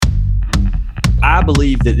I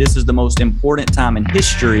believe that this is the most important time in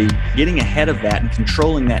history, getting ahead of that and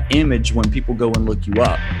controlling that image when people go and look you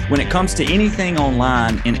up. When it comes to anything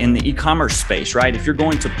online in the e-commerce space, right? If you're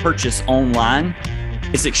going to purchase online,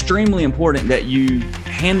 it's extremely important that you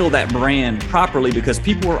handle that brand properly, because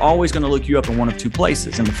people are always going to look you up in one of two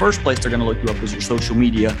places. In the first place, they're going to look you up as your social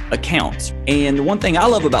media accounts. And the one thing I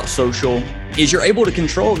love about social is you're able to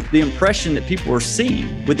control the impression that people are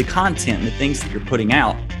seeing with the content and the things that you're putting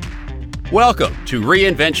out. Welcome to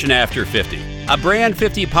Reinvention After 50, a Brand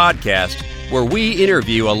 50 podcast where we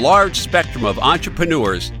interview a large spectrum of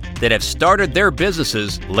entrepreneurs that have started their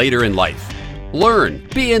businesses later in life. Learn,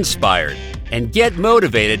 be inspired, and get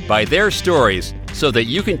motivated by their stories so that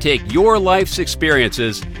you can take your life's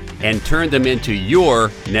experiences and turn them into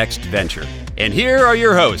your next venture. And here are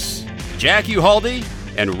your hosts, Jack Uhalde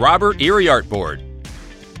and Robert Iriartboard.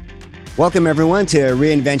 Welcome, everyone, to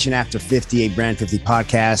Reinvention After 50, a Brand 50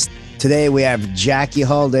 podcast. Today, we have Jack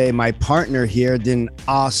Uhalde, my partner here, did an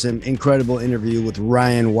awesome, incredible interview with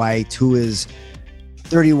Ryan White, who is a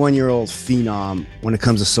 31-year-old phenom when it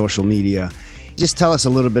comes to social media. Just tell us a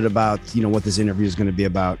little bit about, what this interview is going to be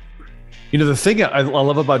about. The thing I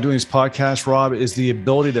love about doing this podcast, Rob, is the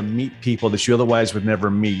ability to meet people that you otherwise would never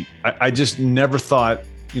meet. I just never thought,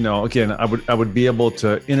 again, I would be able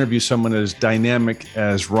to interview someone as dynamic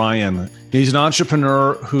as Ryan. He's an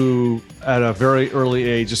entrepreneur who, at a very early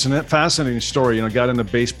age, it's a fascinating story, got into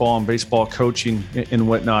baseball and baseball coaching and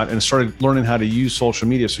whatnot, and started learning how to use social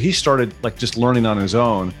media. So he started just learning on his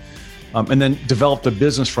own. And then developed a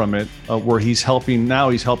business from it where he's helping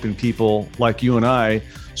people like you and I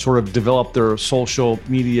sort of develop their social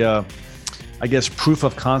media, I guess, proof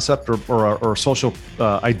of concept or social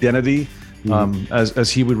identity,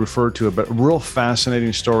 as he would refer to it. But a real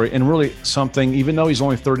fascinating story, and really something, even though he's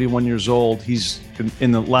only 31 years old, he's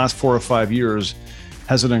in the last 4 or 5 years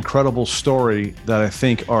has an incredible story that I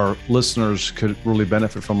think our listeners could really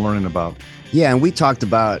benefit from learning about. Yeah, and we talked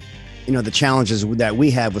about the challenges that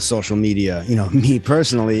we have with social media, me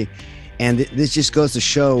personally. And this just goes to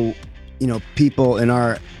show, people in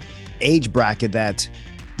our age bracket that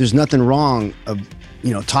there's nothing wrong of,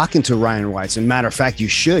 talking to Ryan White. As a matter of fact, you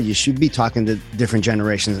should be talking to different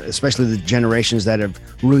generations, especially the generations that have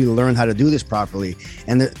really learned how to do this properly.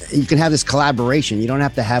 And you can have this collaboration. You don't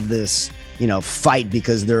have to have this, fight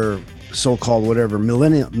because they're so-called whatever,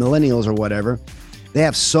 millennials or whatever. They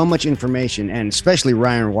have so much information, and especially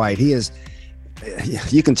Ryan White. He is,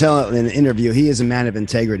 you can tell in the interview, he is a man of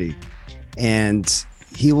integrity, and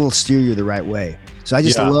he will steer you the right way. So I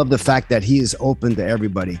just love the fact that he is open to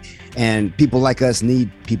everybody, and people like us need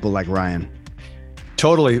people like Ryan.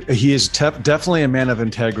 Totally. He is definitely a man of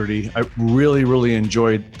integrity. I really, really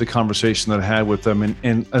enjoyed the conversation that I had with him.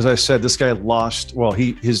 And as I said, this guy lost,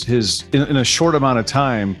 in a short amount of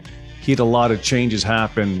time, he had a lot of changes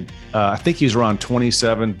happen. I think he's around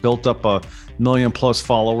 27, built up 1 million plus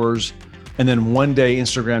followers. And then one day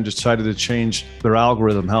Instagram decided to change their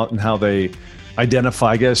algorithm and how they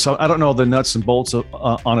identify, I guess. So I don't know the nuts and bolts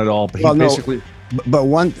on it all, but I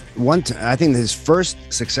think his first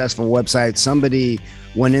successful website, somebody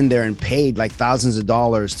went in there and paid like thousands of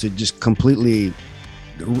dollars to just completely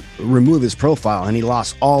remove his profile, and he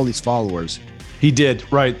lost all these followers. He did,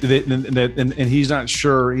 right. And he's not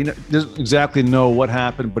sure. He doesn't exactly know what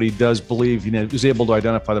happened, but he does believe he was able to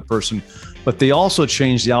identify the person. But they also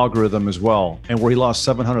changed the algorithm as well, and where he lost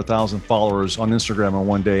 700,000 followers on Instagram in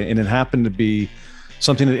one day. And it happened to be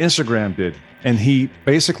something that Instagram did. And he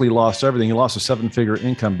basically lost everything. He lost a 7-figure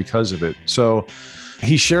income because of it. So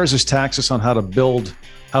he shares his tactics on how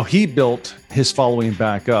he built his following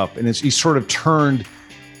back up. And he sort of turned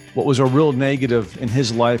what was a real negative in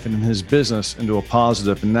his life and in his business into a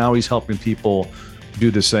positive. And now he's helping people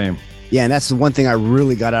do the same. Yeah. And that's the one thing I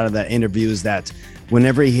really got out of that interview, is that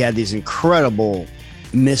whenever he had these incredible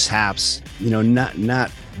mishaps,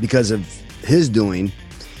 not because of his doing,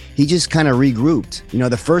 he just kind of regrouped.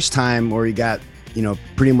 The first time where he got,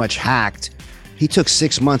 pretty much hacked, he took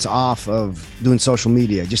 6 months off of doing social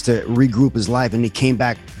media just to regroup his life. And he came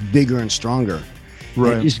back bigger and stronger.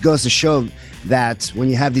 Right. And it just goes to show that when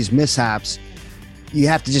you have these mishaps, you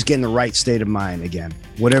have to just get in the right state of mind again,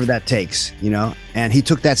 whatever that takes, and he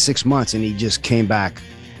took that 6 months and he just came back.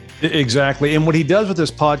 Exactly. And what he does with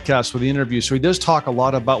this podcast, with the interview, so he does talk a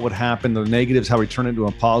lot about what happened, the negatives, how he turned it into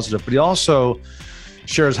a positive, but he also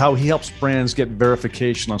shares how he helps brands get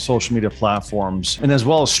verification on social media platforms, and as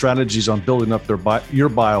well as strategies on building up your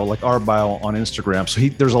bio, like our bio on Instagram. So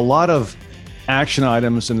there's a lot of action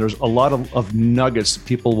items, and there's a lot of nuggets that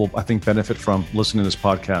people will, I think, benefit from listening to this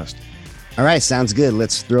podcast. All right, sounds good.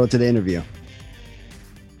 Let's throw it to the interview.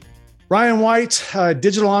 Ryan White,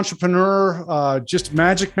 digital entrepreneur, just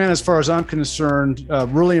magic man as far as I'm concerned.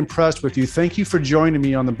 Really impressed with you. Thank you for joining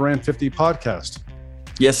me on the Brand 50 podcast.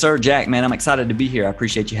 Yes, sir, Jack, man. I'm excited to be here. I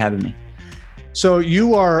appreciate you having me. So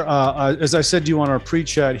you are, as I said to you on our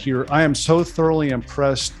pre-chat here, I am so thoroughly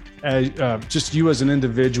impressed as just you as an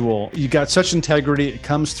individual. You got such integrity. It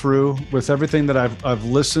comes through with everything that I've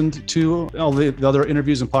listened to, all the other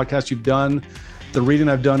interviews and podcasts you've done, the reading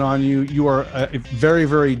I've done on you. You are a very,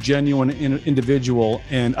 very genuine individual.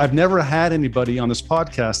 And I've never had anybody on this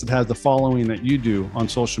podcast that has the following that you do on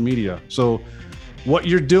social media. So what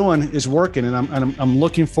you're doing is working, and I'm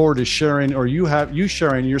looking forward to sharing, or you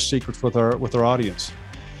sharing your secrets with our audience.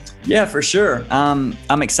 Yeah, for sure.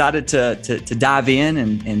 I'm excited to dive in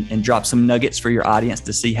and drop some nuggets for your audience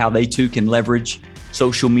to see how they too can leverage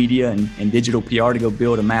social media and digital PR to go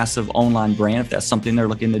build a massive online brand if that's something they're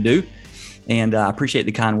looking to do. And I appreciate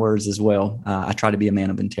the kind words as well. I try to be a man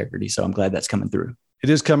of integrity, so I'm glad that's coming through. It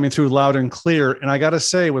is coming through loud and clear. And I got to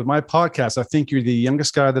say, with my podcast, I think you're the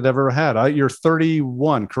youngest guy that ever had. You're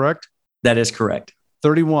 31, correct? That is correct.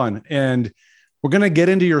 31. And we're going to get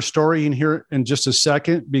into your story in here in just a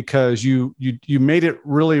second, because you made it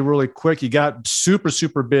really, really quick. You got super,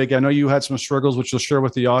 super big. I know you had some struggles, which you'll share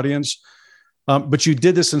with the audience. But you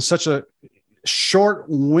did this in such a short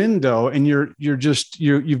window, and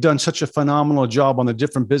you've done such a phenomenal job on the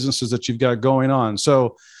different businesses that you've got going on.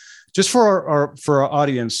 So just for our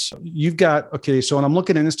audience, you've got, so when I'm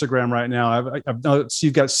looking at Instagram right now, I've noticed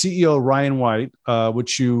you've got CEO Ryan White,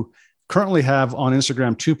 which you currently have on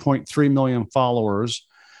Instagram, 2.3 million followers.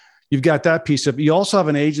 You've got that piece of it. You also have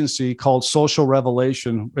an agency called Social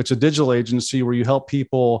Revelation. It's a digital agency where you help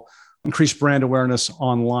people increase brand awareness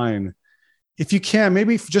online. If you can,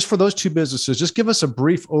 maybe just for those two businesses, just give us a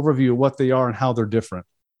brief overview of what they are and how they're different.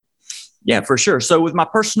 Yeah, for sure. So with my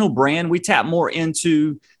personal brand, we tap more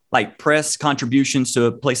into like press contributions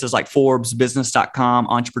to places like Forbes, business.com,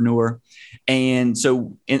 Entrepreneur. And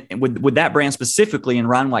so with that brand specifically, in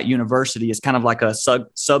Ryan White University is kind of like a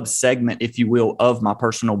sub segment, if you will, of my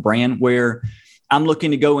personal brand, where I'm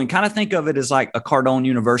looking to go and kind of think of it as like a Cardone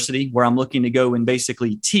University, where I'm looking to go and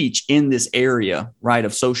basically teach in this area, right,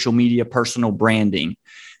 of social media, personal branding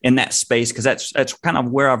in that space, because that's kind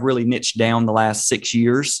of where I've really niched down the last 6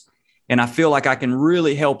 years. And I feel like I can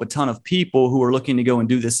really help a ton of people who are looking to go and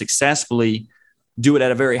do this successfully, do it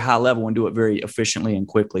at a very high level and do it very efficiently and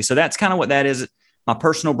quickly. So that's kind of what that is. My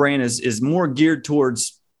personal brand is more geared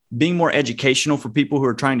towards being more educational for people who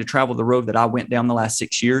are trying to travel the road that I went down the last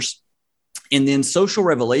 6 years. And then Social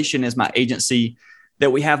Revelation is my agency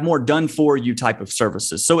that we have more done for you type of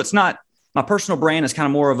services. So it's not, my personal brand is kind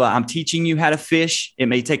of more of I'm teaching you how to fish. It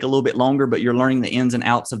may take a little bit longer, but you're learning the ins and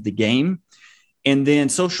outs of the game. And then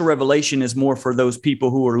Social Revelation is more for those people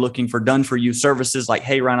who are looking for done for you services like,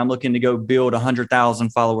 hey, Ryan, I'm looking to go build 100,000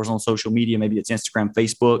 followers on social media. Maybe it's Instagram,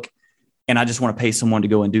 Facebook. And I just want to pay someone to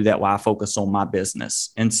go and do that while I focus on my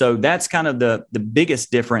business. And so that's kind of the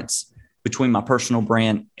biggest difference between my personal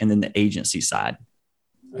brand and then the agency side.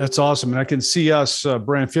 That's awesome. And I can see us,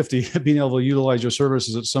 Brand 50, being able to utilize your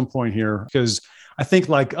services at some point here, because I think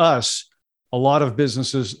like us, a lot of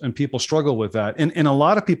businesses and people struggle with that. And a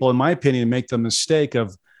lot of people, in my opinion, make the mistake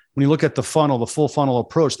of, when you look at the funnel, the full funnel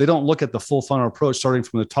approach, they don't look at the full funnel approach starting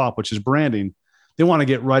from the top, which is branding. They want to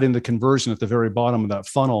get right into conversion at the very bottom of that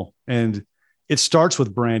funnel. And it starts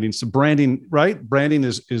with branding. So branding, right? Branding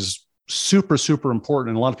is super, super important.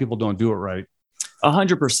 And a lot of people don't do it right.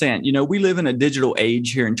 100%. You know, we live in a digital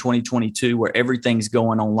age here in 2022 where everything's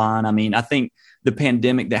going online. I mean, I think the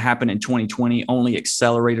pandemic that happened in 2020 only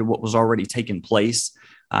accelerated what was already taking place.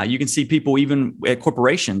 You can see people even at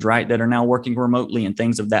corporations, right, that are now working remotely and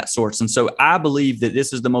things of that sort. And so I believe that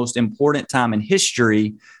this is the most important time in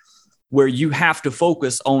history where you have to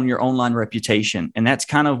focus on your online reputation. And that's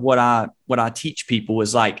kind of what I teach people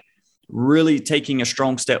is like really taking a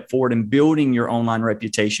strong step forward and building your online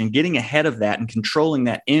reputation, getting ahead of that and controlling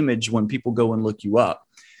that image when people go and look you up.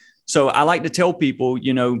 So I like to tell people,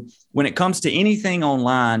 you know, when it comes to anything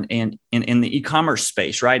online and in the e-commerce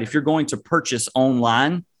space, right, if you're going to purchase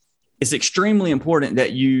online, it's extremely important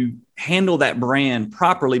that you handle that brand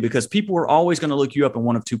properly, because people are always going to look you up in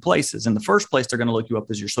one of two places. In the first place, they're going to look you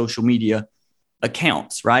up as your social media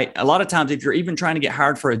accounts, right? A lot of times, if you're even trying to get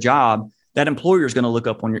hired for a job, that employer is going to look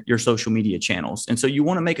up on your social media channels. And so you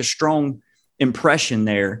want to make a strong impression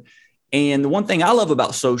there. And the one thing I love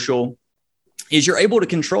about social is you're able to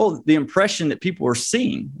control the impression that people are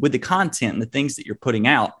seeing with the content and the things that you're putting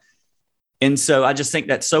out. And so I just think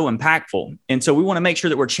that's so impactful. And so we want to make sure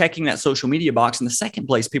that we're checking that social media box. And the second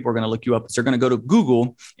place people are going to look you up is they're going to go to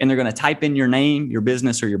Google and they're going to type in your name, your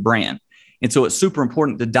business, or your brand. And so it's super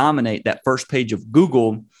important to dominate that first page of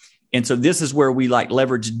Google. And so this is where we like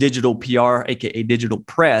leverage digital PR, AKA digital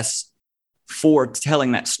press, for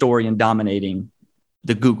telling that story and dominating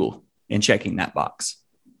the Google and checking that box.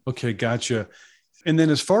 Okay, gotcha. And then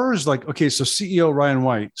as far as like, okay, so CEO Ryan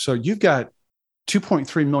White, so you've got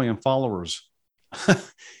 2.3 million followers.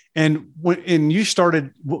 And you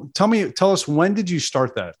started, tell us, when did you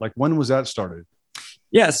start that? Like, when was that started?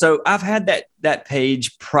 Yeah. So I've had that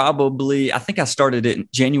page probably, I think I started it in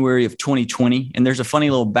January of 2020. And there's a funny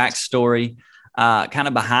little backstory kind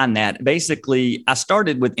of behind that. Basically, I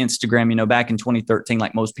started with Instagram, back in 2013,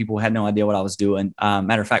 like most people had no idea what I was doing.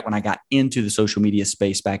 Matter of fact, when I got into the social media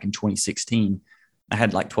space back in 2016, I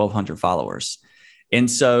had like 1,200 followers.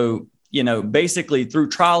 And so, basically through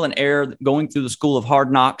trial and error, going through the school of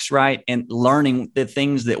hard knocks, right, and learning the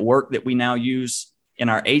things that work that we now use in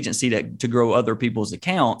our agency to grow other people's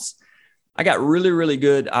accounts, I got really, really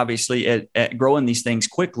good, obviously, at growing these things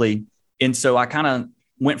quickly. And so I kind of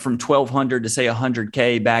went from 1,200 to say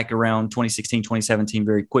 100K back around 2016, 2017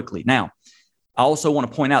 very quickly. Now, I also want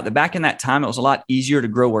to point out that back in that time, it was a lot easier to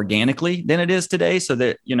grow organically than it is today. So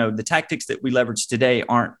that, the tactics that we leverage today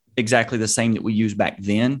aren't exactly the same that we used back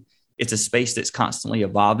then. It's a space that's constantly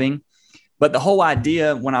evolving. But the whole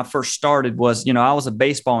idea when I first started was, I was a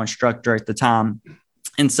baseball instructor at the time.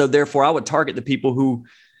 And so therefore I would target the people who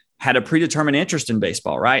had a predetermined interest in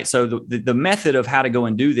baseball, right? So the method of how to go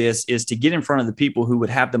and do this is to get in front of the people who would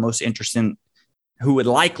have the most interest in, who would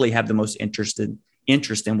likely have the most interest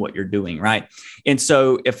in what you're doing, right? And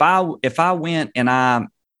so if I went and I,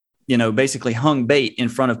 basically hung bait in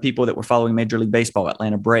front of people that were following Major League Baseball,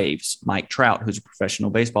 Atlanta Braves, Mike Trout, who's a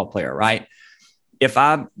professional baseball player, right? If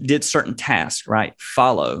I did certain tasks, right?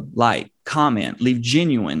 Follow, like, comment, leave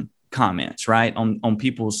genuine comments, right? On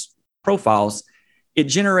people's profiles, it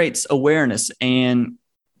generates awareness and,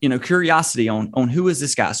 curiosity on who is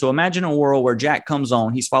this guy? So imagine a world where Jack comes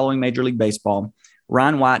on, he's following Major League Baseball.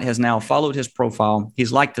 Ryan White has now followed his profile.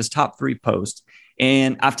 He's liked his top 3 posts.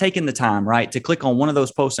 And I've taken the time, right, to click on one of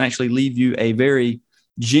those posts and actually leave you a very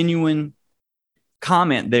genuine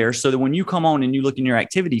comment there, so that when you come on and you look in your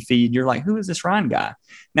activity feed, you're like, who is this Ryan guy?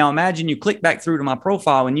 Now, imagine you click back through to my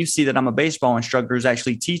profile and you see that I'm a baseball instructor who's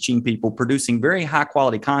actually teaching people, producing very high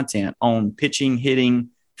quality content on pitching, hitting,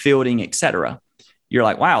 fielding, etc. You're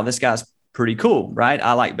like, wow, this guy's pretty cool, right?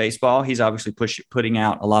 I like baseball. He's obviously putting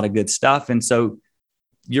out a lot of good stuff. And so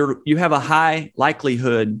you have a high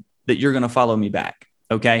likelihood that you're going to follow me back.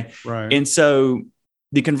 Okay. Right. And so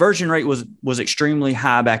the conversion rate was extremely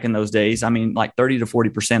high back in those days. I mean, like 30 to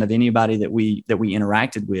 40% of anybody that we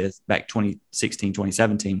interacted with back 2016,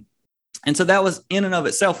 2017. And so that was in and of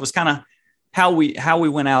itself was kind of how we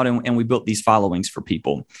went out and we built these followings for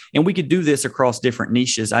people. And we could do this across different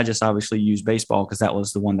niches. I just obviously used baseball because that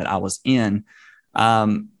was the one that I was in.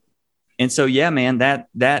 And so, yeah, man, that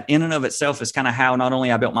in and of itself is kind of how not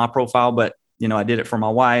only I built my profile, but, I did it for my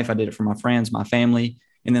wife. I did it for my friends, my family.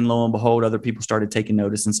 And then lo and behold, other people started taking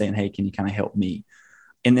notice and saying, hey, can you kind of help me?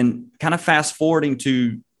 And then kind of fast forwarding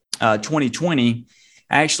to 2020,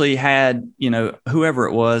 I actually had, whoever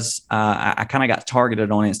it was, I kind of got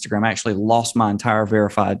targeted on Instagram. I actually lost my entire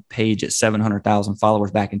verified page at 700,000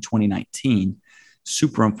 followers back in 2019.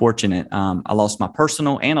 Super unfortunate. I lost my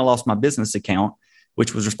personal and I lost my business account,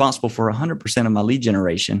 which was responsible for 100% of my lead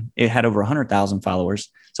generation. It had over 100,000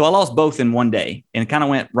 followers. So I lost both in one day and kind of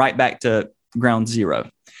went right back to ground zero.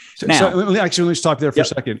 So this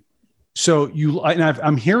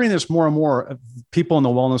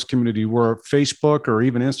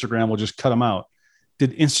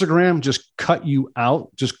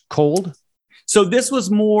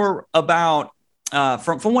was more about,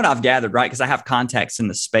 from what I've gathered, right? Because I have contacts in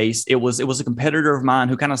the space. It was a competitor of mine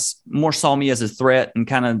who kind of more saw me as a threat and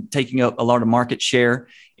kind of taking up a lot of market share.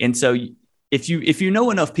 And so if you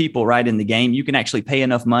know enough people, right, in the game, you can actually pay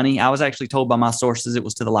enough money. I was actually told by my sources it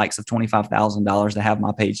was to the likes of $25,000 to have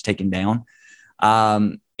my page taken down.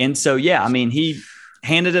 And so, yeah, I mean, he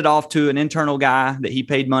handed it off to an internal guy that he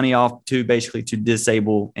paid money off to basically to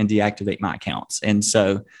disable and deactivate my accounts. And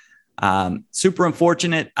so super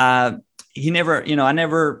unfortunate. He never, I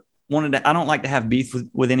never wanted to, I don't like to have beef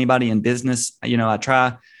with anybody in business. I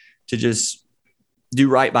try to just do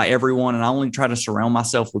right by everyone. And I only try to surround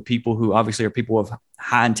myself with people who obviously are people of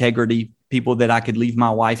high integrity, people that I could leave my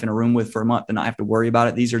wife in a room with for a month and not have to worry about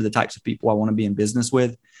it. These are the types of people I want to be in business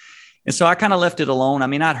with. And so I kind of left it alone. I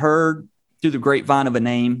mean, I'd heard through the grapevine of a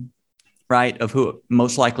name, right, of who it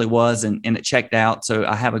most likely was, and it checked out. So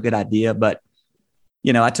I have a good idea. But,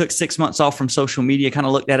 I took 6 months off from social media, kind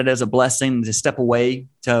of looked at it as a blessing to step away,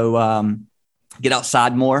 to get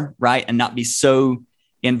outside more, right, and not be so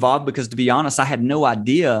involved because, to be honest, I had no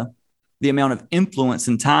idea the amount of influence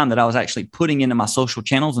and time that I was actually putting into my social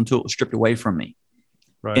channels until it was stripped away from me.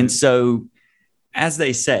 Right. And so, as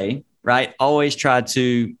they say, right, always try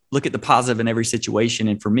to look at the positive in every situation.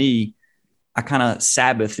 And for me, I kind of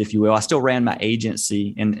Sabbath, if you will. I still ran my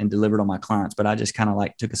agency and delivered on my clients, but I just kind of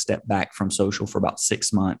like took a step back from social for about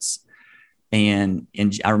 6 months. And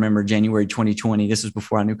I remember January 2020, this was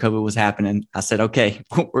before I knew COVID was happening. I said, okay,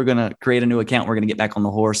 we're going to create a new account. We're going to get back on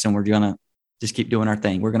the horse and we're going to just keep doing our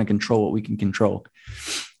thing. We're going to control what we can control.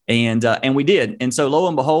 And we did. And so lo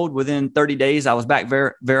and behold, within 30 days, I was back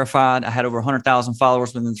verified. I had over 100,000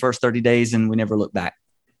 followers within the first 30 days, and we never looked back.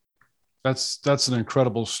 That's an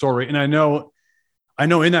incredible story. And I know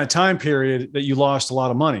in that time period that you lost a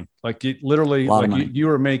lot of money. Like you literally, you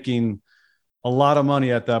were making a lot of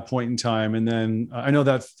money at that point in time. And then I know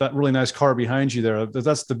that really nice car behind you there,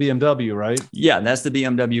 that's the BMW, right? Yeah, that's the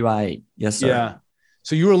BMW i8. Yes, sir. Yeah.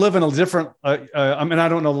 So you were living a different, I mean, I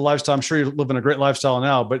don't know the lifestyle. I'm sure you're living a great lifestyle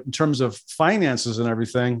now, but in terms of finances and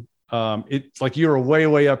everything, it's like you were way,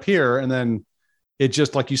 way up here. And then it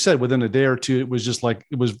just, like you said, within a day or two, it was just like,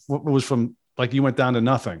 it was from like, you went down to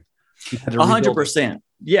nothing. 100%.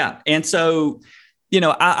 Yeah. And so,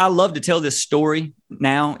 I love to tell this story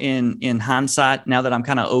now in hindsight, now that I'm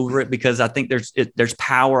kind of over it, because I think there's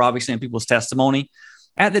power obviously in people's testimony.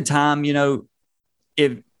 At the time,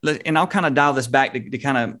 and I'll kind of dial this back to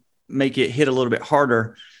kind of make it hit a little bit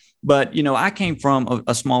harder. But, I came from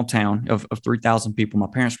a small town of 3,000 people. My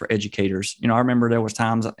parents were educators. I remember there was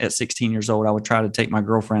times at 16 years old, I would try to take my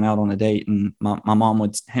girlfriend out on a date, and my mom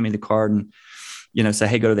would hand me the card and, say,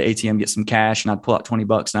 hey, go to the ATM, get some cash. And I'd pull out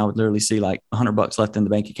 $20 and I would literally see like $100 left in the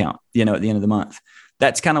bank account, at the end of the month.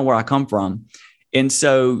 That's kind of where I come from. And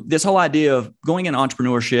so this whole idea of going into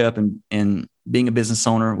entrepreneurship and being a business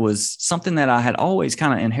owner was something that I had always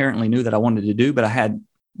kind of inherently knew that I wanted to do, but I had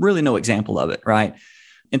really no example of it. Right.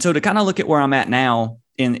 And so to kind of look at where I'm at now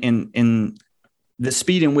in the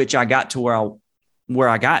speed in which I got to where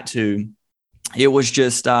I got to, it was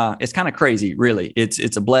just, it's kind of crazy, really.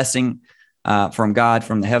 It's a blessing from God,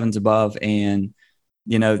 from the heavens above. And,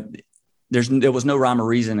 there was no rhyme or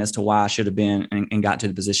reason as to why I should have been and got to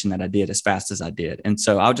the position that I did as fast as I did. And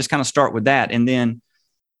so I'll just kind of start with that. And then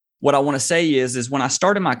what I want to say is when I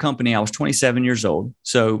started my company, I was 27 years old.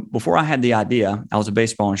 So before I had the idea, I was a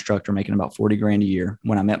baseball instructor making about $40,000 a year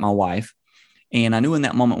when I met my wife. And I knew in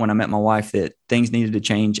that moment when I met my wife that things needed to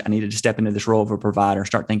change. I needed to step into this role of a provider,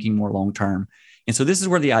 start thinking more long-term. And so this is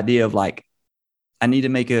where the idea of like, I need to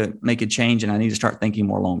make a change and I need to start thinking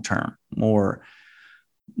more long-term, more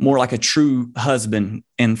like a true husband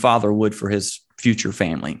and father would for his future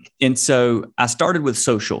family. And so I started with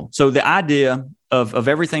social. So the idea of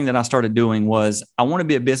everything that I started doing was I want to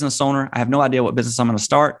be a business owner. I have no idea what business I'm going to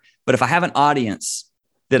start, but if I have an audience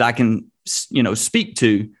that I can, speak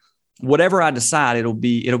to, whatever I decide, it'll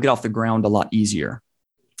get off the ground a lot easier.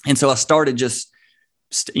 And so I started just,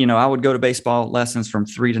 I would go to baseball lessons from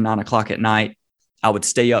 3 to 9 o'clock at night. I would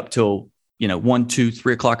stay up till, 1, 2,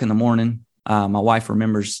 3 o'clock in the morning. My wife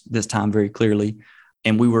remembers this time very clearly.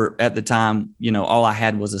 And we were at the time, all I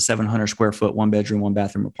had was a 700 square foot, 1 bedroom, 1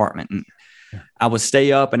 bathroom apartment. And I would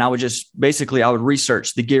stay up and I would I would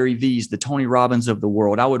research the Gary V's, the Tony Robbins of the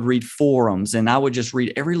world. I would read forums and I would just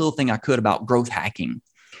read every little thing I could about growth hacking.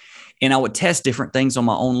 And I would test different things on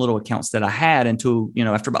my own little accounts that I had until,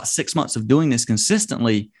 after about 6 months of doing this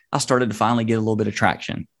consistently, I started to finally get a little bit of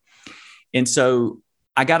traction. And so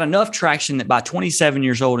I got enough traction that by 27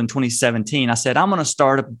 years old in 2017, I said, I'm going to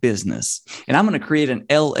start a business and I'm going to create an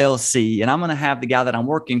LLC and I'm going to have the guy that I'm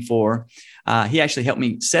working for. He actually helped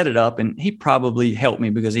me set it up, and he probably helped me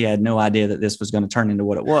because he had no idea that this was going to turn into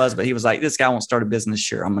what it was. But he was like, this guy won't start a business.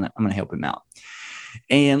 Sure. I'm going to help him out.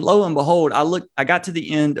 And lo and behold, I got to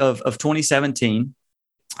the end of 2017.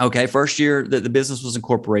 Okay. First year that the business was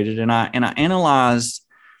incorporated, and I analyzed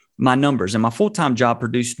my numbers, and my full-time job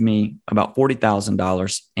produced me about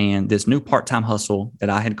 $40,000. And this new part-time hustle that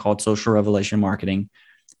I had called Social Revelation Marketing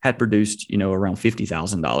had produced, around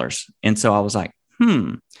 $50,000. And so I was like,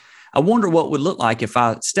 I wonder what would look like if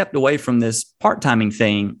I stepped away from this part-timing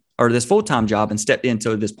thing or this full-time job and stepped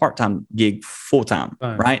into this part-time gig full-time.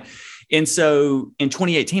 Right. And so in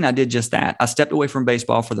 2018, I did just that. I stepped away from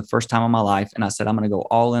baseball for the first time in my life. And I said, I'm going to go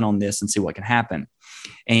all in on this and see what can happen.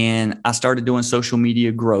 And I started doing social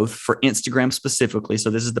media growth for Instagram specifically. So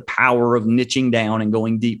this is the power of niching down and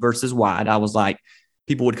going deep versus wide. I was like,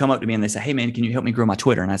 people would come up to me and they say, hey man, can you help me grow my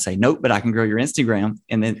Twitter? And I'd say, nope, but I can grow your Instagram.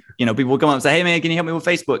 And then, people would come up and say, hey man, can you help me with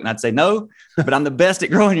Facebook? And I'd say, no, but I'm the best at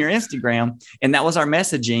growing your Instagram. And that was our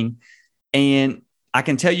messaging. And I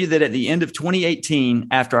can tell you that at the end of 2018,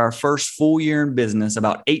 after our first full year in business,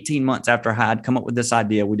 about 18 months after I had come up with this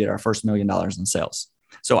idea, we did our first $1 million in sales.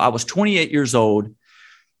 So I was 28 years old.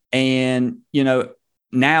 And,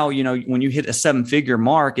 now, when you hit a 7-figure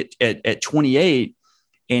mark at 28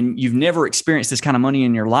 and you've never experienced this kind of money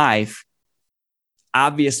in your life,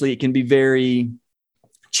 obviously it can be very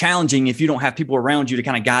challenging if you don't have people around you to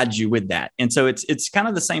kind of guide you with that. And so it's kind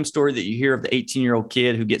of the same story that you hear of the 18-year-old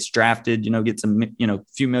kid who gets drafted, gets a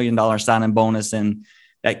few $1 million signing bonus, and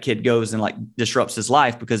that kid goes and like disrupts his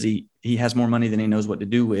life because he has more money than he knows what to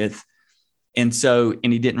do with. And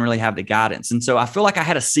he didn't really have the guidance. And so I feel like I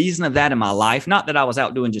had a season of that in my life. Not that I was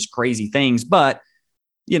out doing just crazy things, but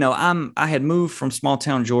I had moved from small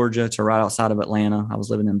town Georgia to right outside of Atlanta. I was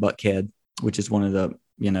living in Buckhead, which is one of the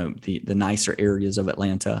the nicer areas of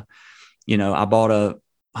Atlanta. I bought a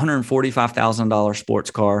 $145,000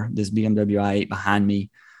 sports car, this BMW i8 behind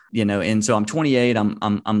me, and so I'm 28.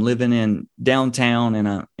 I'm living in downtown in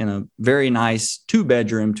a very nice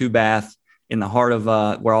 2-bedroom, 2-bath in the heart of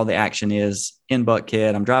where all the action is in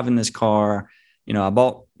Buckhead. I'm driving this car. I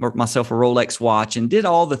bought myself a Rolex watch and did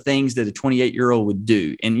all the things that a 28-year-old would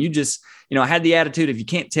do. And you just, I had the attitude of you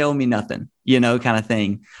can't tell me nothing, kind of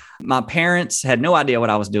thing. My parents had no idea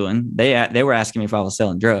what I was doing. They were asking me if I was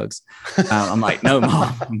selling drugs. I'm like, no,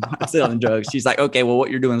 Mom, I'm not selling drugs. She's like, okay, well,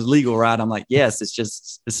 what you're doing is legal, right? I'm like, yes, it's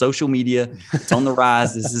just the social media. It's on the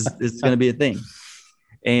rise. This is going to be a thing.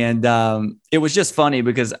 And it was just funny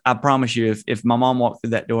because I promise you, if my mom walked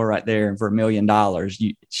through that door right there and for $1 million,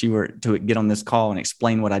 she were to get on this call and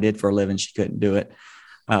explain what I did for a living, she couldn't do it.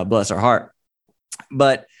 Bless her heart.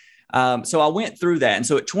 But so I went through that. And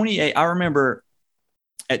so at 28, I remember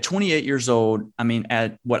at 28 years old,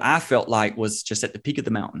 at what I felt like was just at the peak of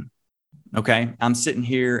the mountain. Okay. I'm sitting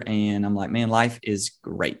here and I'm like, man, life is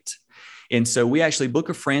great. And so we actually book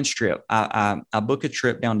a friend's trip. I book a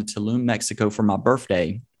trip down to Tulum, Mexico for my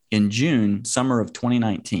birthday in June, summer of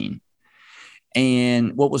 2019.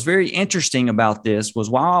 And what was very interesting about this was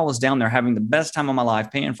while I was down there having the best time of my life,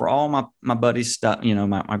 paying for all my buddies' stuff,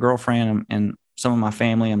 my girlfriend and some of my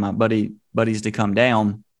family and my buddies to come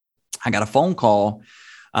down, I got a phone call.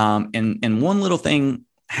 And one little thing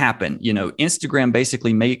happened. Instagram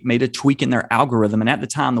basically made a tweak in their algorithm. And at the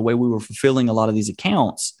time, the way we were fulfilling a lot of these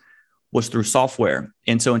accounts was through software.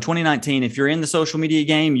 And so in 2019, if you're in the social media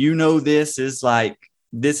game, this is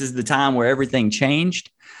the time where everything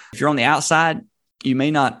changed. If you're on the outside, you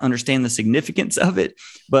may not understand the significance of it,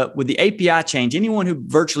 but with the API change, anyone who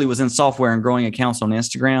virtually was in software and growing accounts on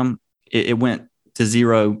Instagram, it went to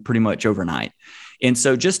zero pretty much overnight. And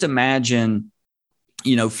so just imagine,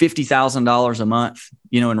 $50,000 a month,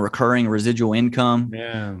 in recurring residual income.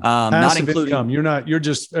 Yeah. Not including income. You're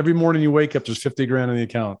just every morning you wake up, there's $50,000 in the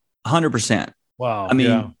account. 100%. Wow.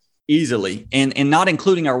 Easily. And not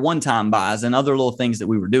including our one-time buys and other little things that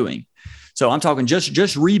we were doing. So I'm talking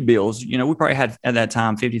just rebuilds. We probably had at that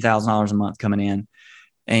time $50,000 a month coming in.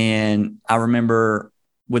 And I remember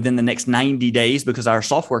within the next 90 days, because our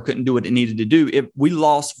software couldn't do what it needed to do, we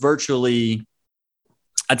lost virtually,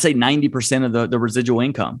 I'd say 90% of the residual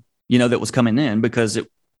income, that was coming in because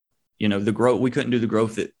the growth, we couldn't do the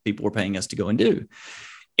growth that people were paying us to go and do.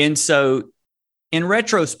 And so in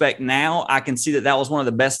retrospect, now I can see that was one of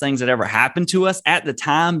the best things that ever happened to us. At the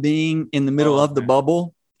time, being in the middle of the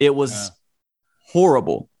bubble, it was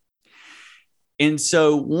horrible. And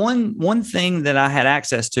so one thing that I had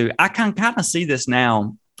access to, I can kind of see this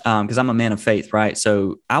now because I'm a man of faith, right?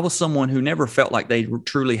 So I was someone who never felt like they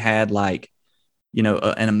truly had an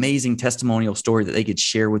amazing testimonial story that they could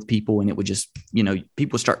share with people. And it would just,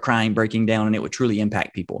 people start crying, breaking down, and it would truly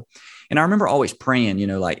impact people. And I remember always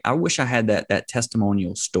praying, I wish I had that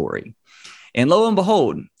testimonial story. And lo and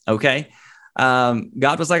behold, okay,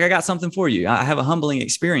 God was like, I got something for you. I have a humbling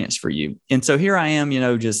experience for you. And so here I am,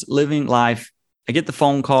 just living life. I get the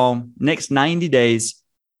phone call. Next 90 days,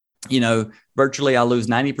 virtually I lose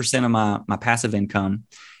 90% of my passive income.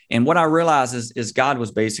 And what I realized is God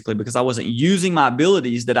was basically, because I wasn't using my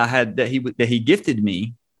abilities that I had, that he gifted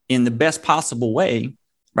me in the best possible way.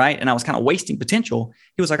 Right. And I was kind of wasting potential.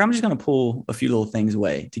 He was like, I'm just going to pull a few little things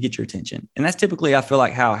away to get your attention. And that's typically, I feel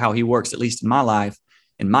like how he works, at least in my life,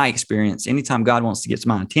 in my experience. Anytime God wants to get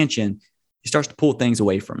my attention, he starts to pull things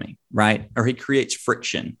away from me. Right. Or he creates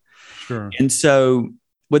friction. Sure. And so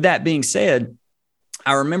with that being said,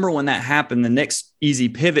 I remember when that happened, the next easy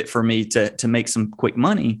pivot for me to make some quick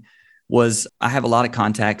money was I have a lot of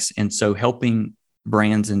contacts. And so helping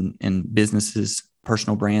brands and businesses,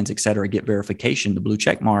 personal brands, et cetera, get verification, the blue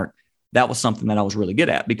check mark, that was something that I was really good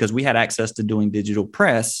at because we had access to doing digital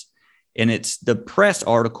press. And it's the press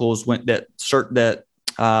articles that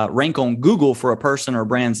rank on Google for a person or a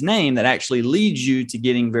brand's name that actually leads you to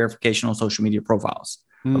getting verification on social media profiles.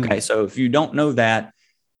 Okay. So if you don't know that,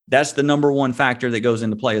 that's the number one factor that goes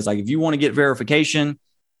into play. Is like, if you want to get verification,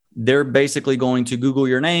 they're basically going to Google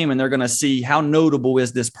your name and they're going to see how notable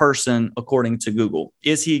is this person according to Google.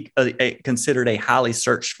 Is he considered a highly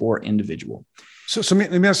searched for individual? So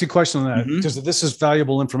let me ask you a question on that, because this is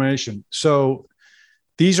valuable information. So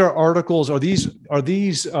these are articles. Are these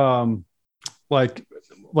like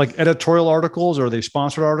editorial articles, or are they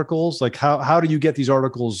sponsored articles? Like how do you get these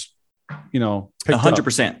articles, picked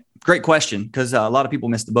 100%. up? Great question, because a lot of people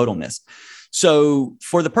miss the boat on this. So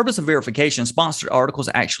for the purpose of verification, sponsored articles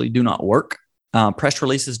actually do not work. Press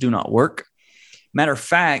releases do not work. Matter of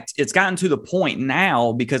fact, it's gotten to the point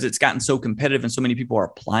now, because it's gotten so competitive and so many people are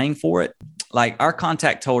applying for it. Like, our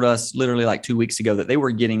contact told us literally like 2 weeks ago that they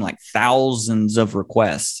were getting like thousands of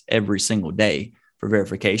requests every single day for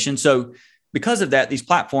verification. So because of that, these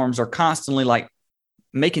platforms are constantly like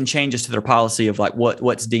making changes to their policy of like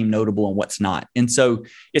what's deemed notable and what's not. And so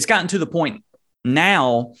it's gotten to the point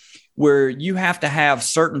now where you have to have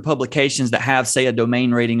certain publications that have, say, a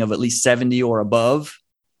domain rating of at least 70 or above,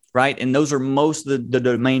 right? And those are most of the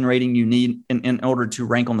domain rating you need in order to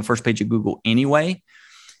rank on the first page of Google anyway.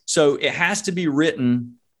 So it has to be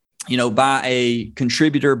written, by a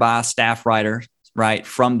contributor, by a staff writer, right,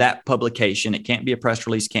 from that publication. It can't be a press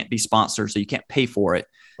release, can't be sponsored, so you can't pay for it.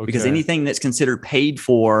 Okay. Because anything that's considered paid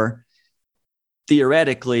for,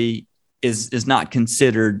 theoretically, is not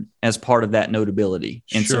considered as part of that notability.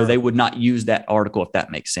 And so they would not use that article, if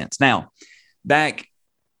that makes sense. Now, back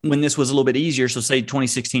when this was a little bit easier, so say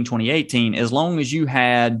 2016, 2018, as long as you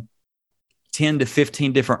had 10 to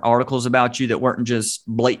 15 different articles about you that weren't just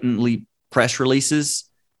blatantly press releases,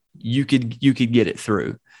 you could get it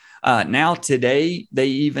through. Now today, they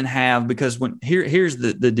even have, because here's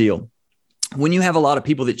the deal. When you have a lot of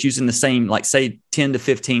people that's using the same, like say 10 to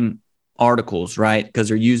 15 articles, right? Because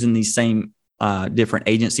they're using these same different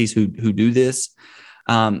agencies who do this.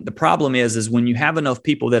 The problem is when you have enough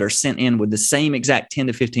people that are sent in with the same exact 10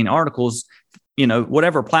 to 15 articles,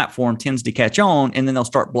 whatever platform tends to catch on, and then they'll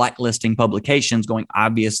start blacklisting publications, going,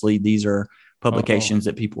 obviously, these are publications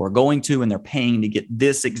that people are going to, and they're paying to get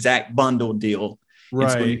this exact bundle deal. Right.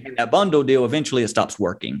 And so when you get that bundle deal, eventually it stops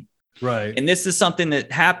working. Right. And this is something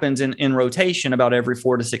that happens in rotation about every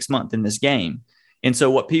 4 to 6 months in this game. And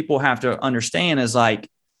so what people have to understand is like,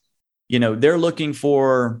 they're looking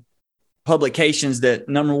for publications that,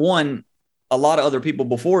 number one, a lot of other people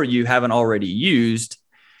before you haven't already used.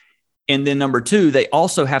 And then number two, they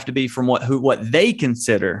also have to be from what they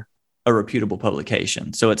consider a reputable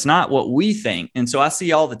publication. So it's not what we think. And so I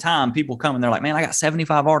see all the time people come and they're like, man, I got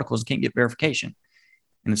 75 articles, can't get verification.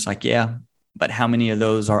 And it's like, yeah, but how many of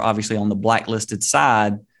those are obviously on the blacklisted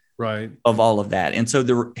side, right, of all of that? And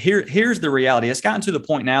so here's the reality. It's gotten to the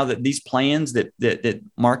point now that these plans that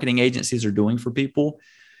marketing agencies are doing for people,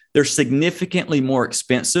 they're significantly more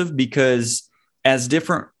expensive, because as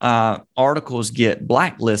different articles get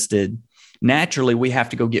blacklisted, naturally we have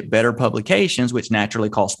to go get better publications, which naturally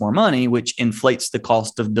costs more money, which inflates the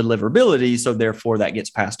cost of deliverability. So therefore that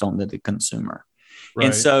gets passed on to the consumer. Right.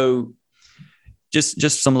 And so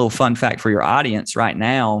just some little fun fact for your audience right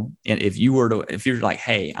now. And if you're like,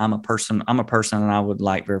 hey, I'm a person and I would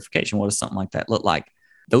like verification, what does something like that look like?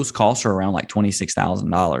 Those costs are around like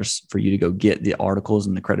 $26,000 for you to go get the articles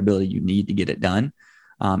and the credibility you need to get it done.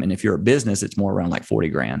 And if you're a business, it's more around like 40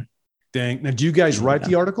 grand. Dang. Now, do you guys write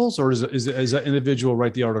the articles, or is that individual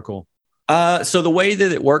write the article? So the way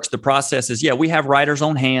that it works, the process is, we have writers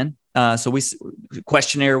on hand. So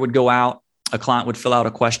questionnaire would go out. A client would fill out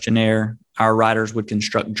a questionnaire. Our writers would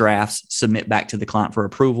construct drafts, submit back to the client for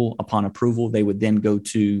approval. Upon approval, they would then go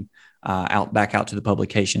to back out to the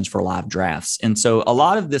publications for live drafts. And so a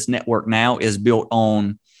lot of this network now is built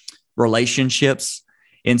on relationships.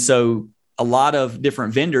 And so a lot of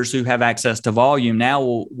different vendors who have access to volume now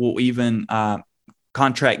will even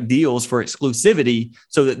contract deals for exclusivity,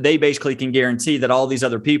 so that they basically can guarantee that all these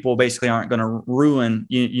other people basically aren't going to ruin,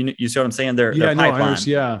 you see what I'm saying? Their pipeline,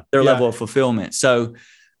 their level of fulfillment. So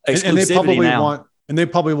exclusivity and they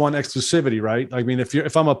probably want exclusivity, right? I mean,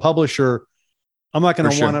 if I'm a publisher, I'm not going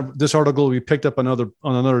to want this article to be picked up on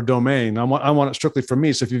another domain. I want it strictly for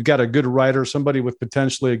me. So if you've got a good writer, somebody with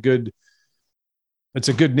potentially it's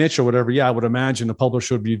a good niche or whatever, I would imagine a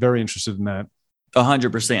publisher would be very interested in that.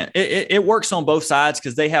 100%. It works on both sides,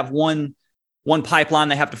 because they have one pipeline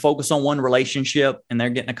they have to focus on, one relationship, and they're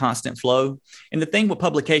getting a constant flow. And the thing with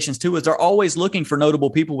publications too is they're always looking for notable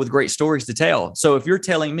people with great stories to tell. So if you're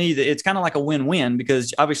telling me that, it's kind of like a win-win,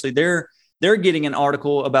 because obviously they're getting an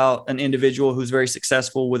article about an individual who's very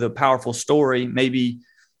successful with a powerful story, maybe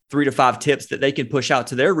 3 to 5 tips that they can push out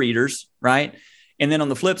to their readers, right? And then on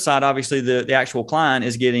the flip side, obviously the actual client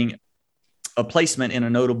is getting a placement in a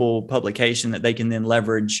notable publication that they can then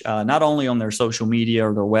leverage not only on their social media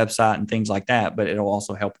or their website and things like that, but it'll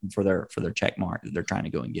also help them for their check mark that they're trying to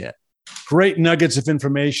go and get. Great nuggets of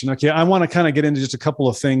information. Okay, I want to kind of get into just a couple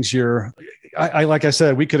of things here. I like I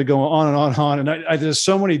said, we could go on and on and on. And there's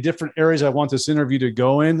so many different areas I want this interview to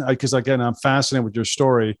go in because, again, I'm fascinated with your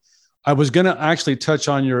story. I was going to actually touch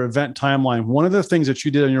on your event timeline. One of the things that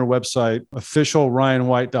you did on your website,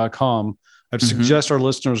 officialryanwhite.com, I'd suggest our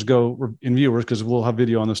listeners go, and viewers, because we'll have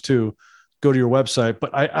video on this too, go to your website.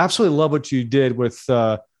 But I absolutely love what you did with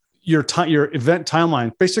your event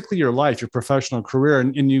timeline, basically your life, your professional career.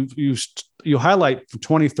 And you highlight from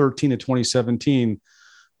 2013 to 2017,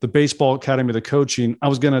 the baseball academy, the coaching.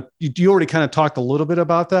 You already kind of talked a little bit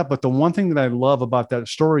about that, but the one thing that I love about that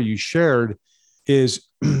story you shared is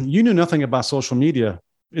you knew nothing about social media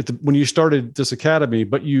when you started this academy,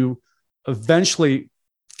 but you eventually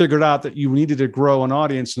figured out that you needed to grow an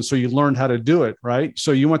audience. And so you learned how to do it, right?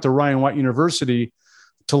 So you went to Ryan White University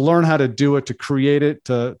to learn how to do it, to create it,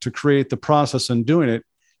 to create the process and doing it.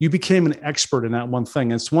 You became an expert in that one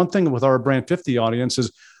thing. And it's one thing with our Brand 50 audience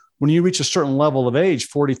is when you reach a certain level of age,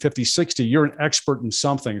 40, 50, 60, you're an expert in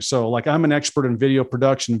something. So like I'm an expert in video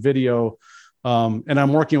production, and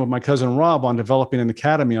I'm working with my cousin Rob on developing an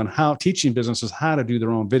academy on teaching businesses how to do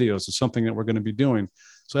their own videos. It's something that we're going to be doing.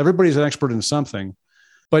 So everybody's an expert in something.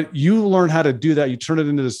 But you learn how to do that. You turn it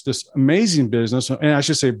into this amazing business. And I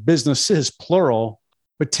should say businesses, plural.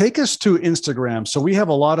 But take us to Instagram. So we have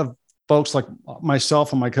a lot of folks like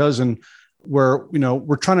myself and my cousin where,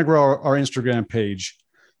 we're trying to grow our Instagram page.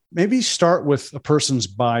 Maybe start with a person's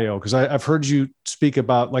bio, because I've heard you speak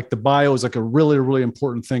about like the bio is like a really, really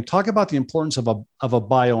important thing. Talk about the importance of a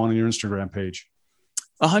bio on your Instagram page.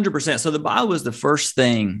 100%. So the bio is the first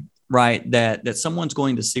thing, right, that someone's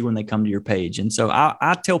going to see when they come to your page. And so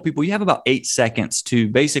I tell people you have about 8 seconds to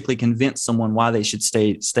basically convince someone why they should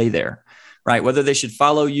stay there, right? Whether they should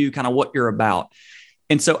follow you, kind of what you're about.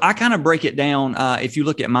 And so I kind of break it down. If you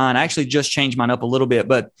look at mine, I actually just changed mine up a little bit,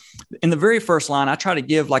 but in the very first line, I try to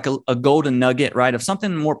give like a golden nugget, right, of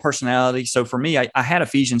something more personality. So for me, I had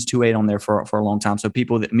Ephesians 2:8 on there for a long time. So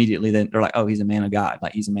people that immediately then they're like, oh, he's a man of God,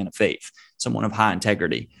 like he's a man of faith, someone of high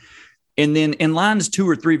integrity. And then in lines 2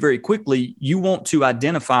 or 3, very quickly, you want to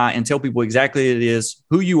identify and tell people exactly what it is,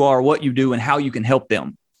 who you are, what you do, and how you can help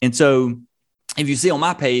them. And so if you see on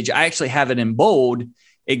my page, I actually have it in bold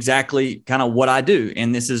exactly kind of what I do.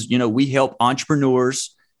 And this is, we help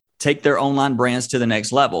entrepreneurs take their online brands to the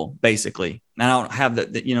next level, basically. Now, I don't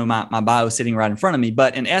have my bio sitting right in front of me,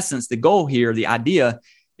 but in essence, the goal here, the idea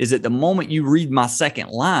is that the moment you read my second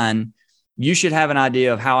line, you should have an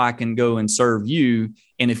idea of how I can go and serve you.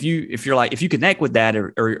 And if you connect with that,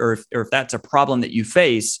 or if that's a problem that you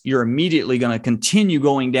face, you're immediately going to continue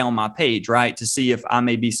going down my page, right, to see if I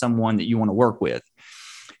may be someone that you want to work with.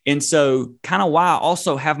 And so kind of why I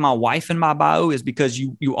also have my wife in my bio is because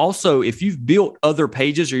you also, if you've built other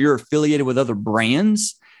pages or you're affiliated with other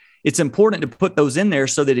brands, it's important to put those in there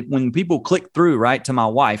so that when people click through, right, to my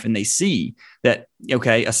wife and they see that,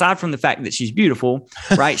 okay, aside from the fact that she's beautiful,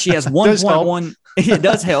 right, she has 1.1, it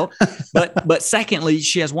does help. But secondly,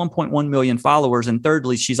 she has 1.1 million followers. And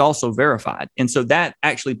thirdly, she's also verified. And so that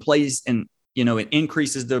actually plays in, it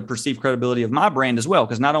increases the perceived credibility of my brand as well.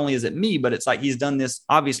 Because not only is it me, but it's like he's done this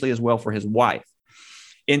obviously as well for his wife.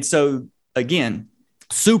 And so again,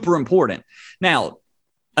 super important. Now,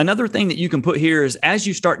 another thing that you can put here is as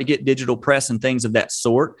you start to get digital press and things of that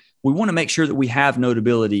sort, we want to make sure that we have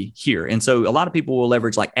notability here. And so a lot of people will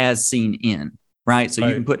leverage like as seen in, right? So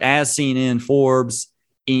you can put as seen in Forbes,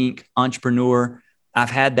 Inc., Entrepreneur.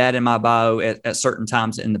 I've had that in my bio at certain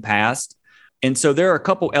times in the past. And so there are a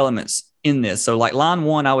couple elements in this. So like line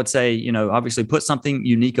 1, I would say, obviously put something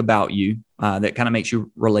unique about you that kind of makes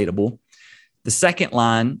you relatable. The second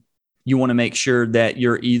line, you want to make sure that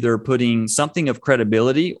you're either putting something of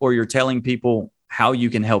credibility or you're telling people how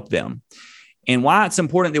you can help them. And why it's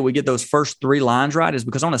important that we get those first 3 lines right is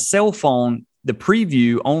because on a cell phone, the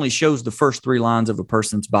preview only shows the first 3 lines of a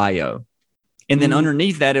person's bio. And then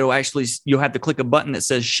underneath that, you'll have to click a button that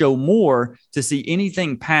says show more to see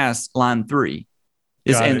anything past line 3.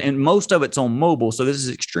 And most of it's on mobile. So this is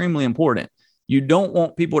extremely important. You don't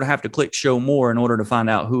want people to have to click show more in order to find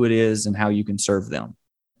out who it is and how you can serve them.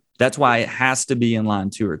 That's why it has to be in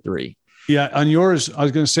line 2 or 3. Yeah. On yours, I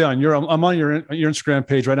was going to say I'm on your Instagram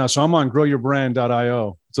page right now. So I'm on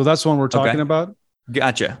growyourbrand.io. So that's the one we're talking about.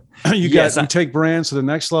 Gotcha. You take brands to the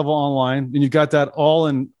next level online, and you got that all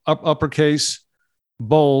in uppercase,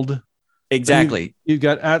 bold, Exactly. You've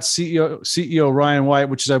got at CEO Ryan White,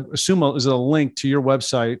 which is, I assume, is a link to your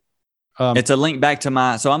website. It's a link back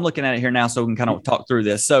to so I'm looking at it here now so we can kind of talk through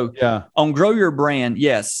this. So on Grow Your Brand,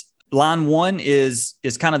 yes, line one is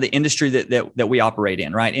kind of the industry that we operate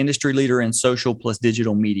in, right? Industry leader in social plus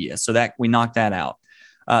digital media. So that we knocked that out.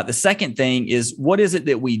 The second thing is, what is it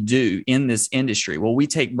that we do in this industry? Well, we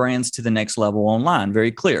take brands to the next level online,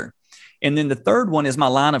 very clear. And then the third one is my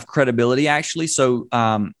line of credibility, actually. So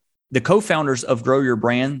the co-founders of Grow Your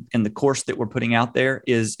Brand and the course that we're putting out there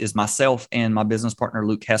is myself and my business partner,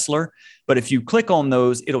 Luke Hessler. But if you click on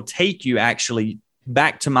those, it'll take you actually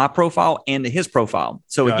back to my profile and to his profile.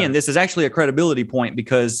 So again, this is actually a credibility point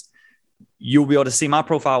because you'll be able to see my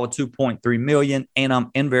profile with 2.3 million and I'm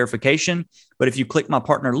in verification. But if you click my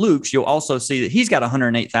partner Luke's, you'll also see that he's got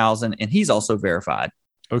 108,000 and he's also verified.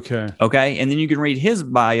 Okay. And then you can read his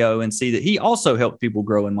bio and see that he also helped people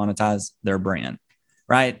grow and monetize their brand.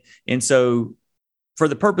 Right. And so for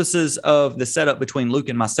the purposes of the setup between Luke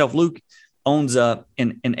and myself, Luke owns an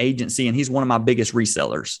agency and he's one of my biggest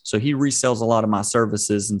resellers. So he resells a lot of my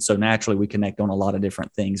services. And so naturally we connect on a lot of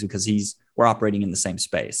different things because we're operating in the same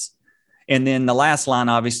space. And then the last line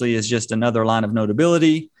obviously is just another line of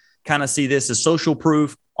notability. Kind of see this as social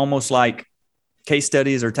proof, almost like case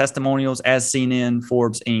studies or testimonials as seen in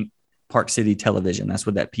Forbes, Inc., Park City Television. That's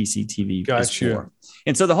what that PCTV is for.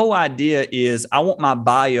 And so the whole idea is I want my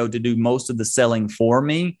bio to do most of the selling for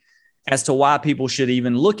me as to why people should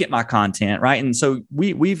even look at my content, right? And so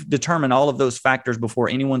we've determined all of those factors before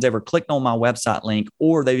anyone's ever clicked on my website link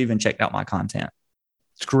or they've even checked out my content.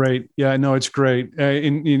 It's great. Yeah, no, it's great.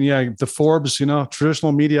 The Forbes,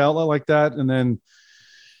 traditional media outlet like that. And then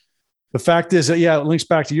the fact is that, it links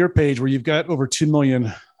back to your page where you've got over 2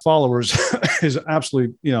 million followers is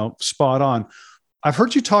absolutely, spot on. I've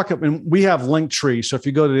heard you talk, and we have Linktree. So if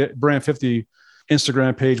you go to the Brand 50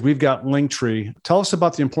 Instagram page, we've got Linktree. Tell us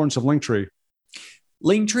about the importance of Linktree.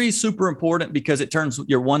 Linktree is super important because it turns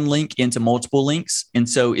your one link into multiple links. And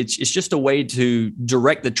so it's just a way to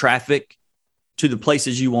direct the traffic to the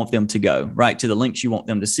places you want them to go, right? To the links you want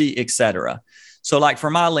them to see, et cetera. So like for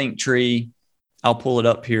my Linktree, I'll pull it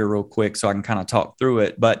up here real quick so I can kind of talk through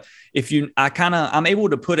it. But I'm able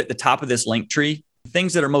to put at the top of this Linktree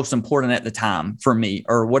things that are most important at the time for me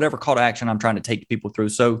or whatever call to action I'm trying to take people through.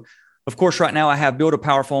 So of course, right now I have Build a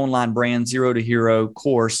Powerful Online Brand, Zero to Hero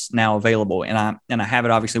course now available. And I have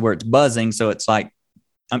it obviously where it's buzzing. So it's like,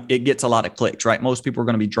 it gets a lot of clicks, right? Most people are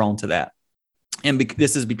going to be drawn to that. And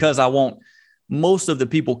this is because I want most of the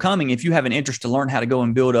people coming, if you have an interest to learn how to go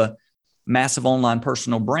and build a massive online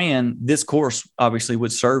personal brand, this course obviously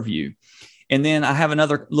would serve you. And then I have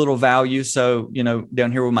another little value. So,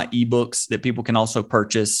 down here with my eBooks that people can also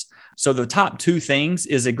purchase. So the top two things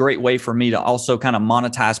is a great way for me to also kind of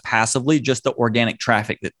monetize passively, just the organic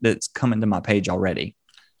traffic that's coming to my page already.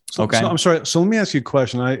 Okay. So I'm sorry. So let me ask you a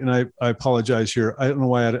question. I apologize here. I don't know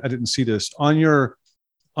why I didn't see this on your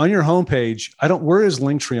homepage. Where is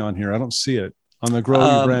Linktree on here? I don't see it on the Grow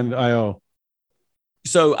Your Brand IO.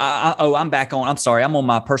 So I'm back on. I'm sorry. I'm on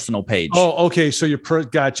my personal page. Oh, okay. So you're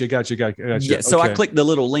gotcha. Yeah. So I clicked the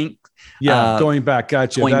little link. Yeah. Going back.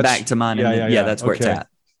 Gotcha. Going back to mine. Yeah. That's where it's at.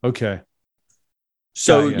 Okay.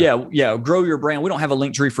 So yeah. Grow Your Brand. We don't have a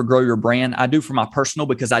Linktree for Grow Your Brand. I do for my personal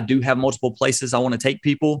because I do have multiple places I want to take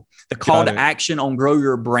people. The call to action on Grow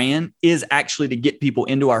Your Brand is actually to get people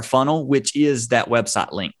into our funnel, which is that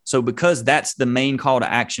website link. So because that's the main call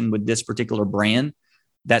to action with this particular brand,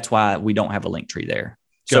 that's why we don't have a Linktree there.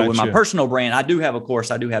 So with my personal brand, I do have a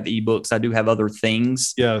course, I do have eBooks, I do have other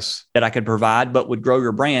things that I could provide. But with Grow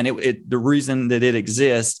Your Brand, the reason that it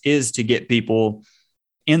exists is to get people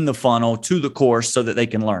in the funnel to the course so that they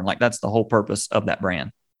can learn. Like that's the whole purpose of that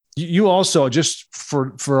brand. You also, just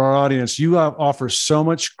for our audience, you offer so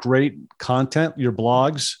much great content, your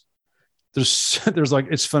blogs. There's like,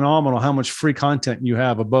 it's phenomenal how much free content you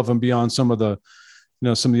have above and beyond some of the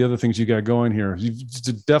other things you got going here. You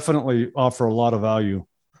definitely offer a lot of value.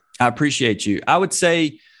 I appreciate you. I would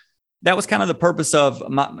say that was kind of the purpose of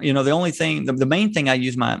my, the main thing I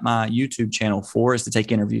use my YouTube channel for is to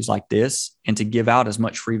take interviews like this and to give out as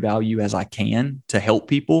much free value as I can to help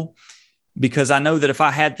people. Because I know that if I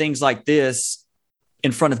had things like this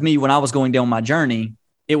in front of me when I was going down my journey,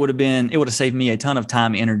 it would have saved me a ton of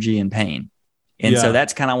time, energy, and pain. And so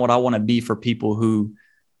that's kind of what I want to be for people who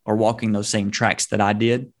are walking those same tracks that I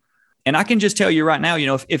did. And I can just tell you right now,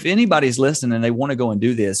 if anybody's listening and they want to go and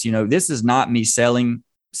do this, this is not me selling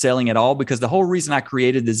at all, because the whole reason I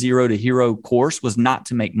created the Zero to Hero course was not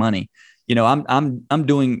to make money. I'm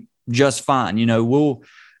doing just fine.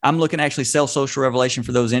 I'm looking to actually sell Social Revelation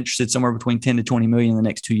for those interested somewhere between 10 to 20 million in the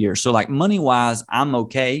next 2 years. So like money wise, I'm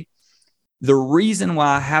okay. The reason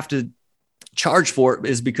why I have to charge for it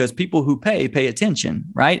is because people who pay attention,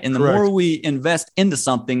 right? And the Correct. more we invest into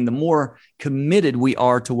something, the more committed we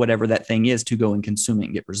are to whatever that thing is to go and consume it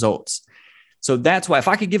and get results. So that's why if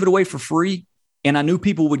I could give it away for free and I knew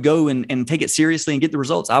people would go and take it seriously and get the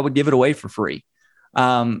results, I would give it away for free.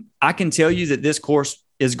 I can tell you that this course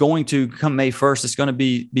is going to come May 1st. It's going to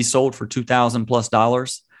be sold for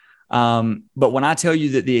 $2,000+. But when I tell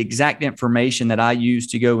you that the exact information that I use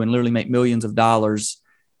to go and literally make millions of dollars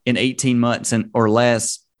in 18 months or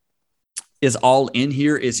less is all in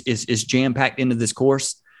here, is jam-packed into this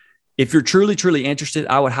course. If you're truly, truly interested,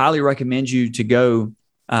 I would highly recommend you to go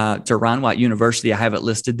to Ryan White University. I have it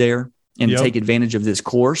listed there, and take advantage of this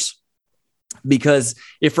course. Because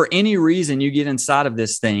if for any reason you get inside of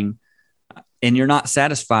this thing and you're not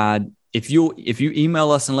satisfied, if you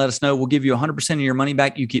email us and let us know, we'll give you 100% of your money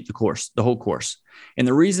back. You keep the course, the whole course. And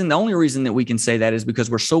the only reason that we can say that is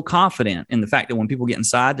because we're so confident in the fact that when people get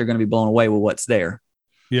inside, they're going to be blown away with what's there.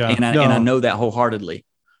 Yeah. And I know that wholeheartedly.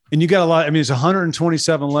 And you got a lot. I mean, it's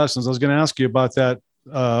 127 lessons. I was going to ask you about that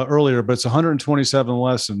earlier, but it's 127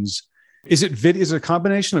 lessons. Is it a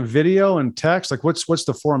combination of video and text? Like what's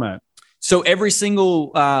the format? So every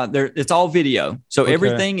single it's all video. So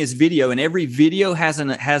everything is video, and every video has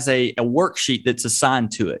a worksheet that's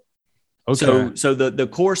assigned to it. Okay. So the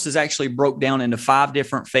course is actually broke down into 5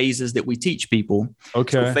 different phases that we teach people.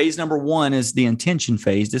 Okay. So phase number 1 is the intention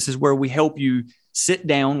phase. This is where we help you sit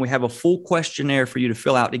down. We have a full questionnaire for you to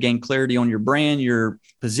fill out to gain clarity on your brand, your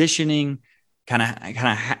positioning, kind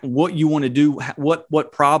of what you want to do,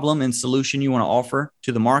 what problem and solution you want to offer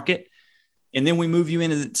to the market. And then we move you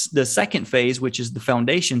into the second phase, which is the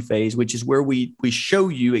foundation phase, which is where we show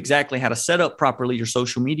you exactly how to set up properly your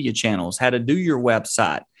social media channels, how to do your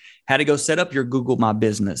website, how to go set up your Google My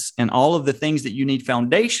Business, and all of the things that you need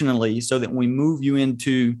foundationally so that when we move you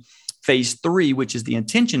into phase 3, which is the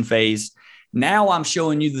intention phase, now I'm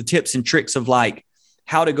showing you the tips and tricks of like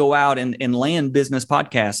how to go out and land business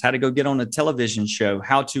podcasts, how to go get on a television show,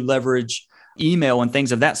 how to leverage email and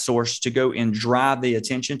things of that source to go and drive the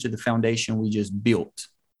attention to the foundation we just built.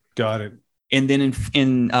 Got it. And then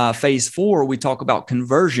in phase 4, we talk about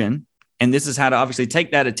conversion. And this is how to obviously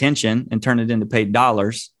take that attention and turn it into paid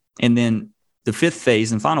dollars. And then the 5th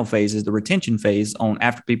phase and final phase is the retention phase on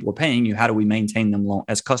after people are paying you, how do we maintain them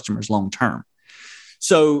as customers long-term?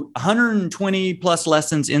 So 120 plus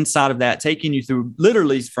lessons inside of that, taking you through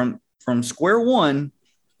literally from square one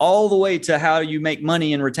all the way to how you make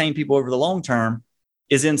money and retain people over the long term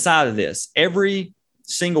is inside of this. Every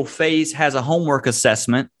single phase has a homework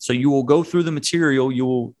assessment. So you will go through the material, you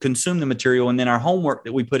will consume the material. And then our homework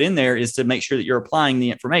that we put in there is to make sure that you're applying the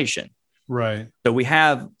information. Right. So we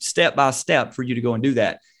have step by step for you to go and do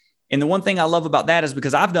that. And the one thing I love about that is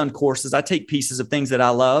because I've done courses, I take pieces of things that I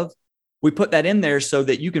love. We put that in there so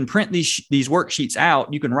that you can print these worksheets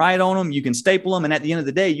out. You can write on them, you can staple them. And at the end of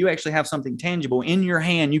the day, you actually have something tangible in your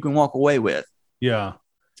hand you can walk away with. Yeah.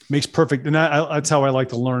 Makes perfect. And that's how I like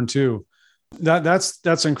to learn too.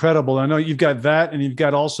 That's incredible. I know you've got that, and you've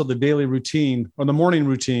got also the daily routine or the morning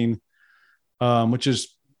routine, which is,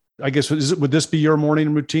 I guess, would this be your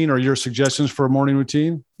morning routine or your suggestions for a morning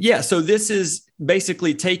routine? Yeah. So this is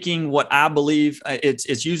basically taking what I believe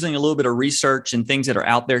it's using a little bit of research and things that are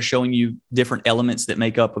out there showing you different elements that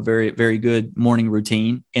make up a very, very good morning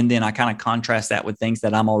routine. And then I kind of contrast that with things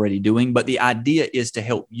that I'm already doing. But the idea is to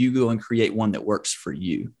help you go and create one that works for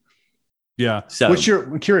you. Yeah. So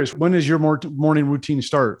I'm curious, when does your morning routine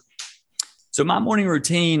start? So my morning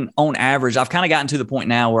routine on average, I've kind of gotten to the point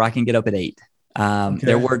now where I can get up at 8.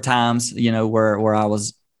 There were times, where I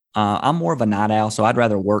was, I'm more of a night owl, so I'd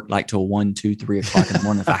rather work like till 1, 2, 3 o'clock in the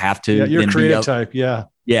morning if I have to. Yeah, you're a creative type. Yeah.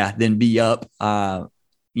 Yeah. Then be up, at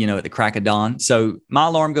the crack of dawn. So my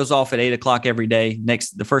alarm goes off at 8 o'clock every day.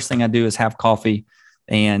 The first thing I do is have coffee.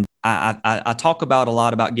 And I talk a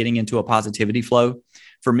lot about getting into a positivity flow.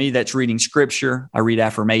 For me, that's reading scripture. I read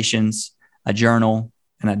affirmations, I journal,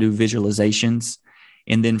 and I do visualizations.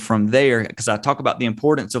 And then from there, because I talk about the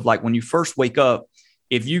importance of like when you first wake up,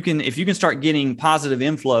 if you can start getting positive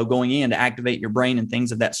inflow going in to activate your brain and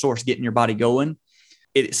things of that source, getting your body going,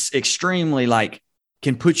 it's extremely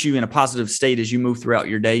can put you in a positive state as you move throughout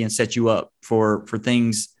your day and set you up for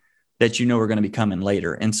things that are going to be coming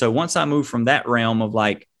later. And so once I move from that realm of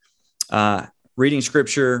reading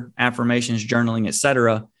scripture, affirmations, journaling,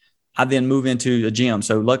 etc., I then move into a gym.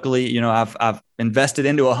 So luckily, I've invested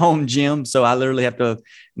into a home gym. So I literally have to,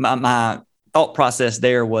 my thought process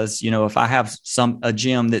there was, if I have a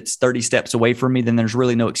gym that's 30 steps away from me, then there's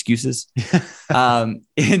really no excuses.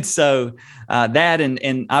 And so that,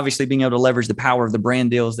 and obviously being able to leverage the power of the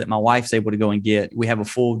brand deals that my wife's able to go and get. We have a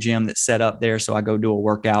full gym that's set up there. So I go do a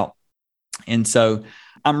workout. And so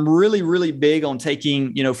I'm really, really big on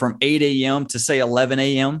taking, from 8 a.m. to say 11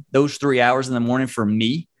 a.m., those 3 hours in the morning for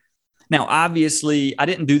me. Now, obviously, I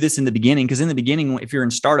didn't do this in the beginning, because in the beginning, if you're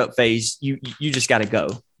in startup phase, you just got to go.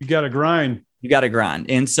 You got to grind. You got to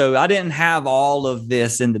grind. And so I didn't have all of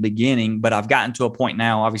this in the beginning, but I've gotten to a point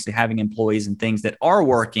now, obviously having employees and things that are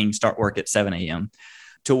working, start work at 7 a.m.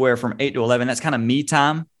 to where from 8 to 11, that's kind of me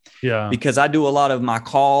time. Yeah. Because I do a lot of my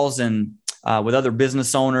calls and with other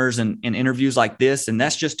business owners and interviews like this. And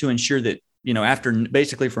that's just to ensure that, after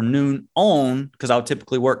basically from noon on, because I'll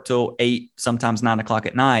typically work till 8, sometimes 9 o'clock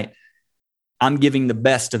at night, I'm giving the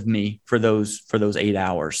best of me for those 8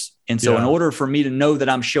 hours. And so in order for me to know that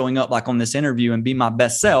I'm showing up like on this interview and be my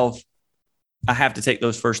best self, I have to take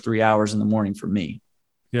those first 3 hours in the morning for me.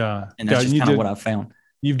 Yeah. And that's just kind of what I've found.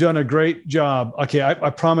 You've done a great job. Okay. I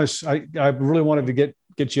promise I really wanted to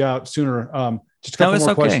get you out sooner. Just a couple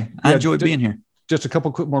more questions. I enjoy being here. Just a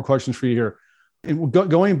couple quick more questions for you here. And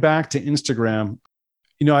going back to Instagram,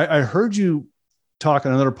 I heard you talk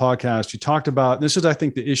on another podcast. You talked about, this is, I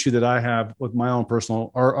think, the issue that I have with my own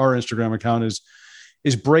personal, our Instagram account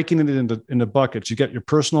is breaking it into buckets. You got your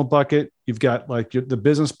personal bucket, you've got like the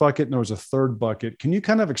business bucket, and there was a third bucket. Can you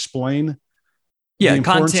kind of explain? Yeah.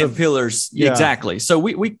 Content pillars. Yeah. Exactly. So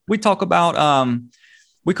we talk about,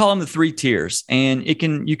 we call them the 3 tiers, and you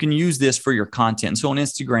can use this for your content. So on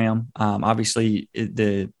Instagram, obviously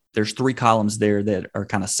there's 3 columns there that are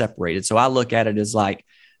kind of separated. So I look at it as like,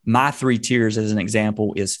 my 3 tiers, as an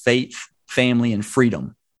example, is faith, family, and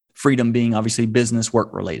freedom. Freedom being obviously business, work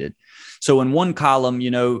related. So in one column,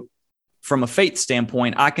 from a faith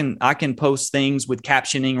standpoint, I can post things with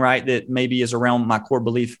captioning, right, that maybe is around my core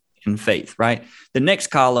belief in faith, right? The next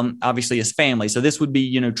column obviously is family. So this would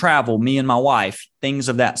be, travel, me and my wife, things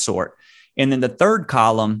of that sort. And then the third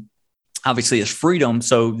column obviously is freedom.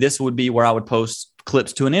 So this would be where I would post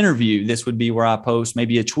clips to an interview. This would be where I post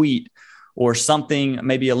maybe a tweet or something,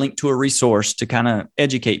 maybe a link to a resource to kind of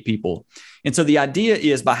educate people. And so the idea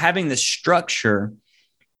is, by having this structure,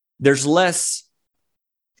 there's less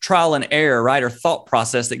trial and error, right? Or thought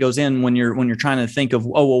process that goes in when you're trying to think of,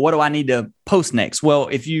 what do I need to post next? Well,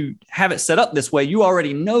 if you have it set up this way, you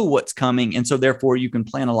already know what's coming. And so therefore you can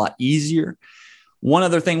plan a lot easier. One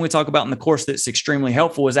other thing we talk about in the course that's extremely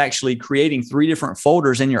helpful is actually creating 3 different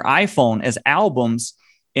folders in your iPhone as albums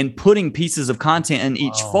and putting pieces of content in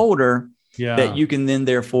each folder that you can then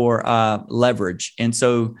therefore leverage. And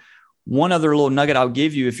so one other little nugget I'll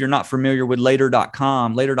give you, if you're not familiar with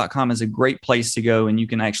later.com, later.com is a great place to go, and you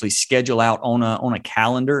can actually schedule out on a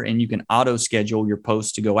calendar, and you can auto schedule your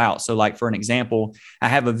posts to go out. So like, for an example, I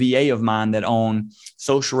have a VA of mine that on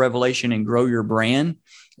Social Revelation and Grow Your Brand,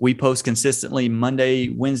 we post consistently Monday,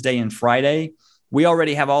 Wednesday, and Friday. We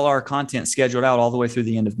already have all our content scheduled out all the way through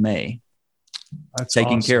the end of May. That's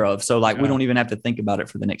taken awesome. Care of. So like, we don't even have to think about it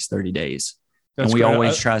for the next 30 days. That's and we great.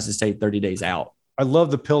 Always tries to stay 30 days out. I love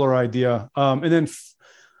the pillar idea. And then,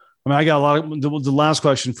 I got a lot of, the last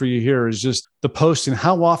question for you here is just the posting.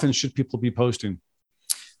 How often should people be posting?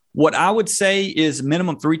 What I would say is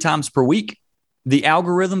minimum 3 times per week. The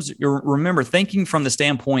algorithms, remember, thinking from the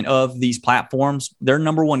standpoint of these platforms, their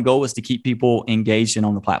number one goal is to keep people engaged and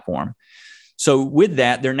on the platform. So with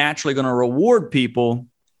that, they're naturally going to reward people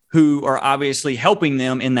who are obviously helping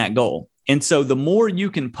them in that goal. And so the more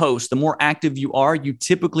you can post, the more active you are, you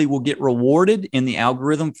typically will get rewarded in the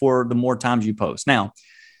algorithm for the more times you post. Now,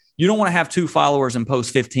 you don't want to have 2 followers and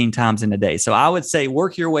post 15 times in a day. So I would say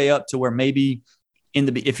work your way up to where maybe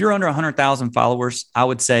if you're under 100,000 followers, I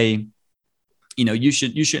would say, you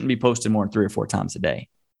shouldn't be posting more than 3 or 4 times a day,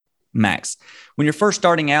 max. When you're first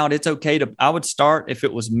starting out, it's okay I would start, if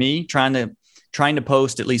it was me, trying to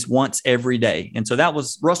post at least once every day. And so that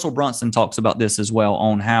was, Russell Brunson talks about this as well,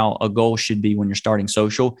 on how a goal should be when you're starting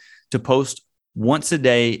social, to post once a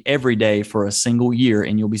day, every day for a single year.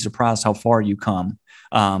 And you'll be surprised how far you come,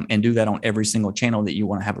 and do that on every single channel that you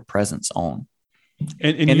want to have a presence on.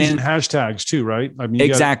 And using then hashtags too, right? I mean,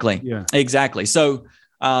 exactly. Exactly. So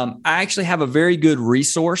I actually have a very good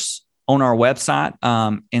resource on our website.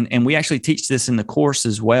 And we actually teach this in the course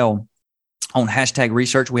as well. On hashtag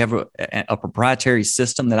research, we have a proprietary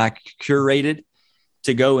system that I curated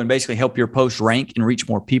to go and basically help your post rank and reach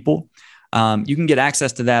more people. You can get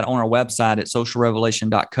access to that on our website at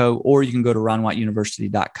socialrevelation.co, or you can go to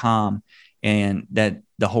ronwhiteuniversity.com, and that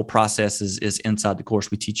the whole process is inside the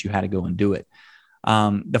course. We teach you how to go and do it.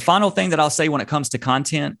 The final thing that I'll say when it comes to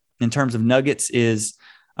content, in terms of nuggets is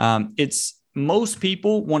it's most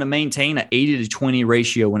people want to maintain an 80 to 20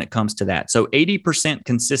 ratio when it comes to that. So 80%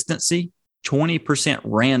 consistency, 20%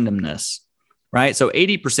 randomness, right? So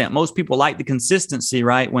 80%, most people like the consistency,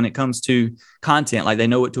 right? When it comes to content, like they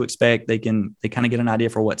know what to expect. They kind of get an idea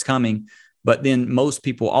for what's coming. But then most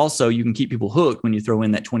people also, you can keep people hooked when you throw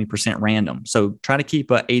in that 20% random. So try to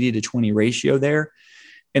keep a 80 to 20 ratio there.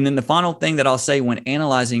 And then the final thing that I'll say when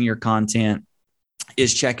analyzing your content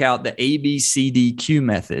is check out the ABCDQ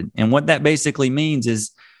method. And what that basically means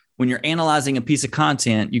is when you're analyzing a piece of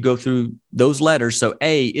content, you go through those letters. So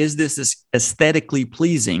A, is this aesthetically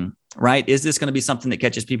pleasing, right? Is this going to be something that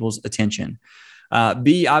catches people's attention?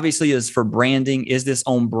 B, obviously, is for branding. Is this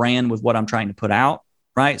on brand with what I'm trying to put out,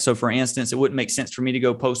 right? So for instance, it wouldn't make sense for me to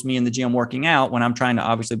go post me in the gym working out when I'm trying to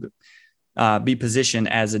obviously be positioned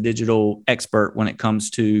as a digital expert when it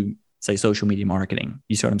comes to, say, social media marketing.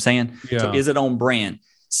 You see what I'm saying? Yeah. So is it on brand?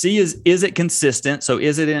 C is it consistent? So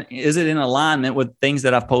is it in alignment with things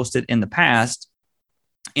that I've posted in the past?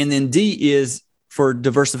 And then D is for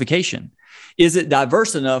diversification. Is it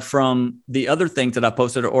diverse enough from the other things that I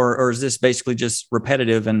posted, or is this basically just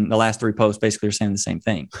repetitive and the last three posts basically are saying the same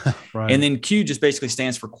thing? Right. And then Q just basically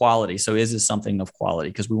stands for quality. So is this something of quality?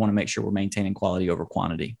 Because we want to make sure we're maintaining quality over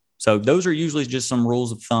quantity. So those are usually just some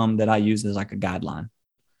rules of thumb that I use as like a guideline.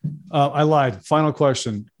 I lied. Final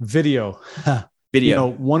question. Video. Video.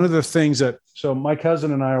 One of the things so my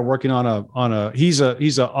cousin and I are working on he's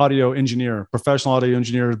an audio engineer, professional audio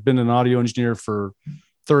engineer, been an audio engineer for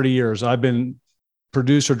 30 years. I've been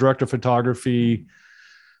producer, director of photography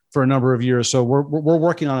for a number of years. So we're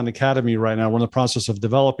working on an academy right now. We're in the process of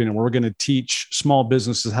developing it. We're going to teach small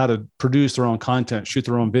businesses how to produce their own content, shoot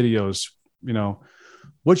their own videos.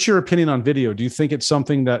 What's your opinion on video? Do you think it's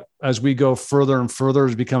something that as we go further and further,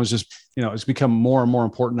 it becomes it's become more and more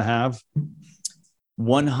important to have?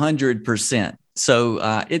 100%.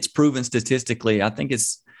 So it's proven statistically. I think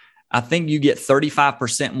you get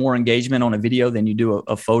 35% more engagement on a video than you do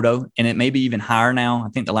a photo. And it may be even higher now. I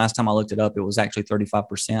think the last time I looked it up, it was actually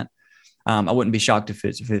 35%. I wouldn't be shocked if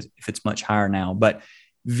it's much higher now. But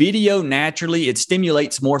video, naturally, it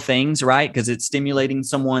stimulates more things, right? Because it's stimulating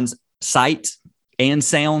someone's sight and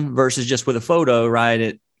sound versus just with a photo, right?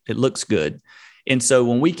 It looks good. And so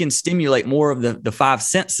when we can stimulate more of the five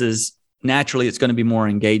senses, naturally it's going to be more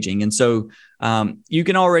engaging. And so you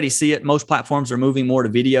can already see it. Most platforms are moving more to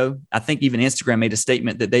video. I think even Instagram made a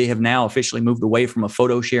statement that they have now officially moved away from a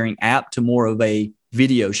photo sharing app to more of a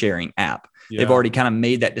video sharing app. Yeah. They've already kind of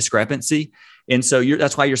made that discrepancy. And so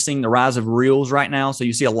that's why you're seeing the rise of Reels right now. So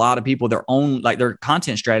you see a lot of people, their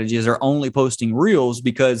content strategies are only posting Reels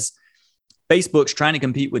because Facebook's trying to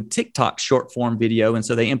compete with TikTok short form video. And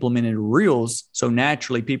so they implemented Reels. So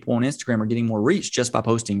naturally people on Instagram are getting more reach just by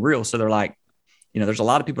posting Reels. So they're like, there's a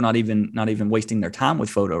lot of people not even wasting their time with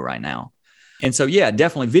photo right now. And so, yeah,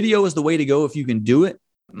 definitely video is the way to go if you can do it.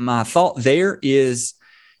 My thought there is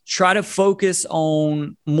try to focus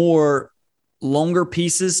on more longer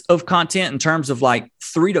pieces of content in terms of like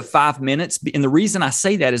 3 to 5 minutes. And the reason I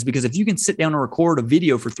say that is because if you can sit down and record a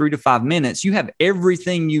video for 3 to 5 minutes, you have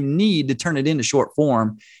everything you need to turn it into short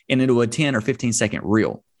form and into a 10 or 15 second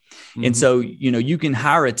reel. Mm-hmm. And so, you can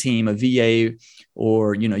hire a team, a VA,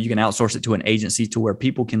 or, you can outsource it to an agency to where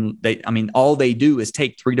people all they do is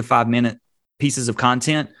take 3 to 5 minute pieces of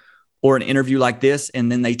content or an interview like this,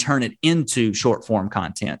 and then they turn it into short form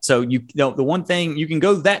content. So the one thing you can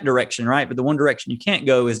go that direction, right? But the one direction you can't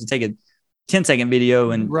go is to take a 10-second video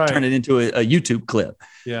and turn it into a YouTube clip.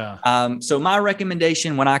 Yeah. So my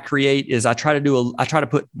recommendation when I create is I try to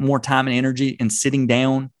put more time and energy in sitting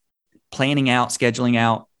down, planning out, scheduling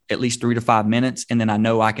out at least 3 to 5 minutes. And then I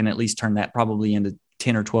know I can at least turn that probably into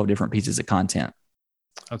 10 or 12 different pieces of content.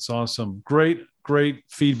 That's awesome. Great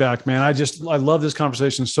feedback, man. I love this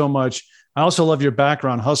conversation so much. I also love your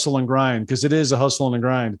background, hustle and grind, because it is a hustle and a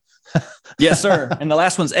grind. Yes, sir. And the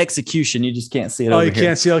last one's execution. You just can't see it. You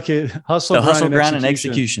can't see. Okay. Hustle, grind, and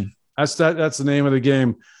execution. That's the name of the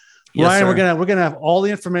game. Yes, Ryan, we're gonna have all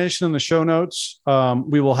the information in the show notes.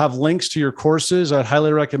 We will have links to your courses. I'd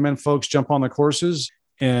highly recommend folks jump on the courses.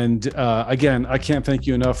 And again, I can't thank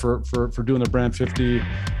you enough for doing the Brand 50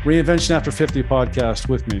 Reinvention After 50 podcast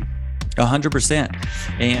with me. 100%.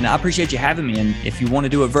 And I appreciate you having me. And if you want to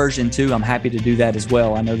do a version 2, I'm happy to do that as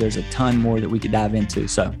well. I know there's a ton more that we could dive into,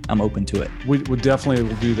 so I'm open to it. We definitely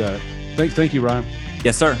will do that. Thank you, Ryan.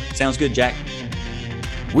 Yes, sir. Sounds good, Jack.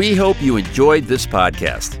 We hope you enjoyed this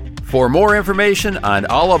podcast. For more information on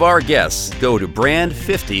all of our guests, go to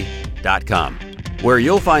brand50.com, where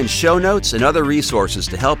you'll find show notes and other resources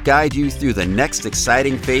to help guide you through the next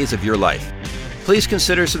exciting phase of your life. Please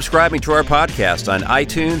consider subscribing to our podcast on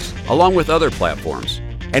iTunes, along with other platforms,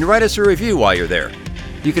 and write us a review while you're there.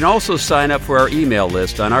 You can also sign up for our email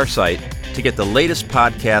list on our site to get the latest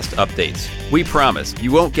podcast updates. We promise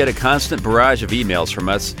you won't get a constant barrage of emails from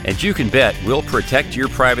us, and you can bet we'll protect your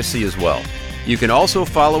privacy as well. You can also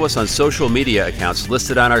follow us on social media accounts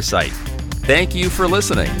listed on our site. Thank you for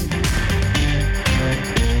listening.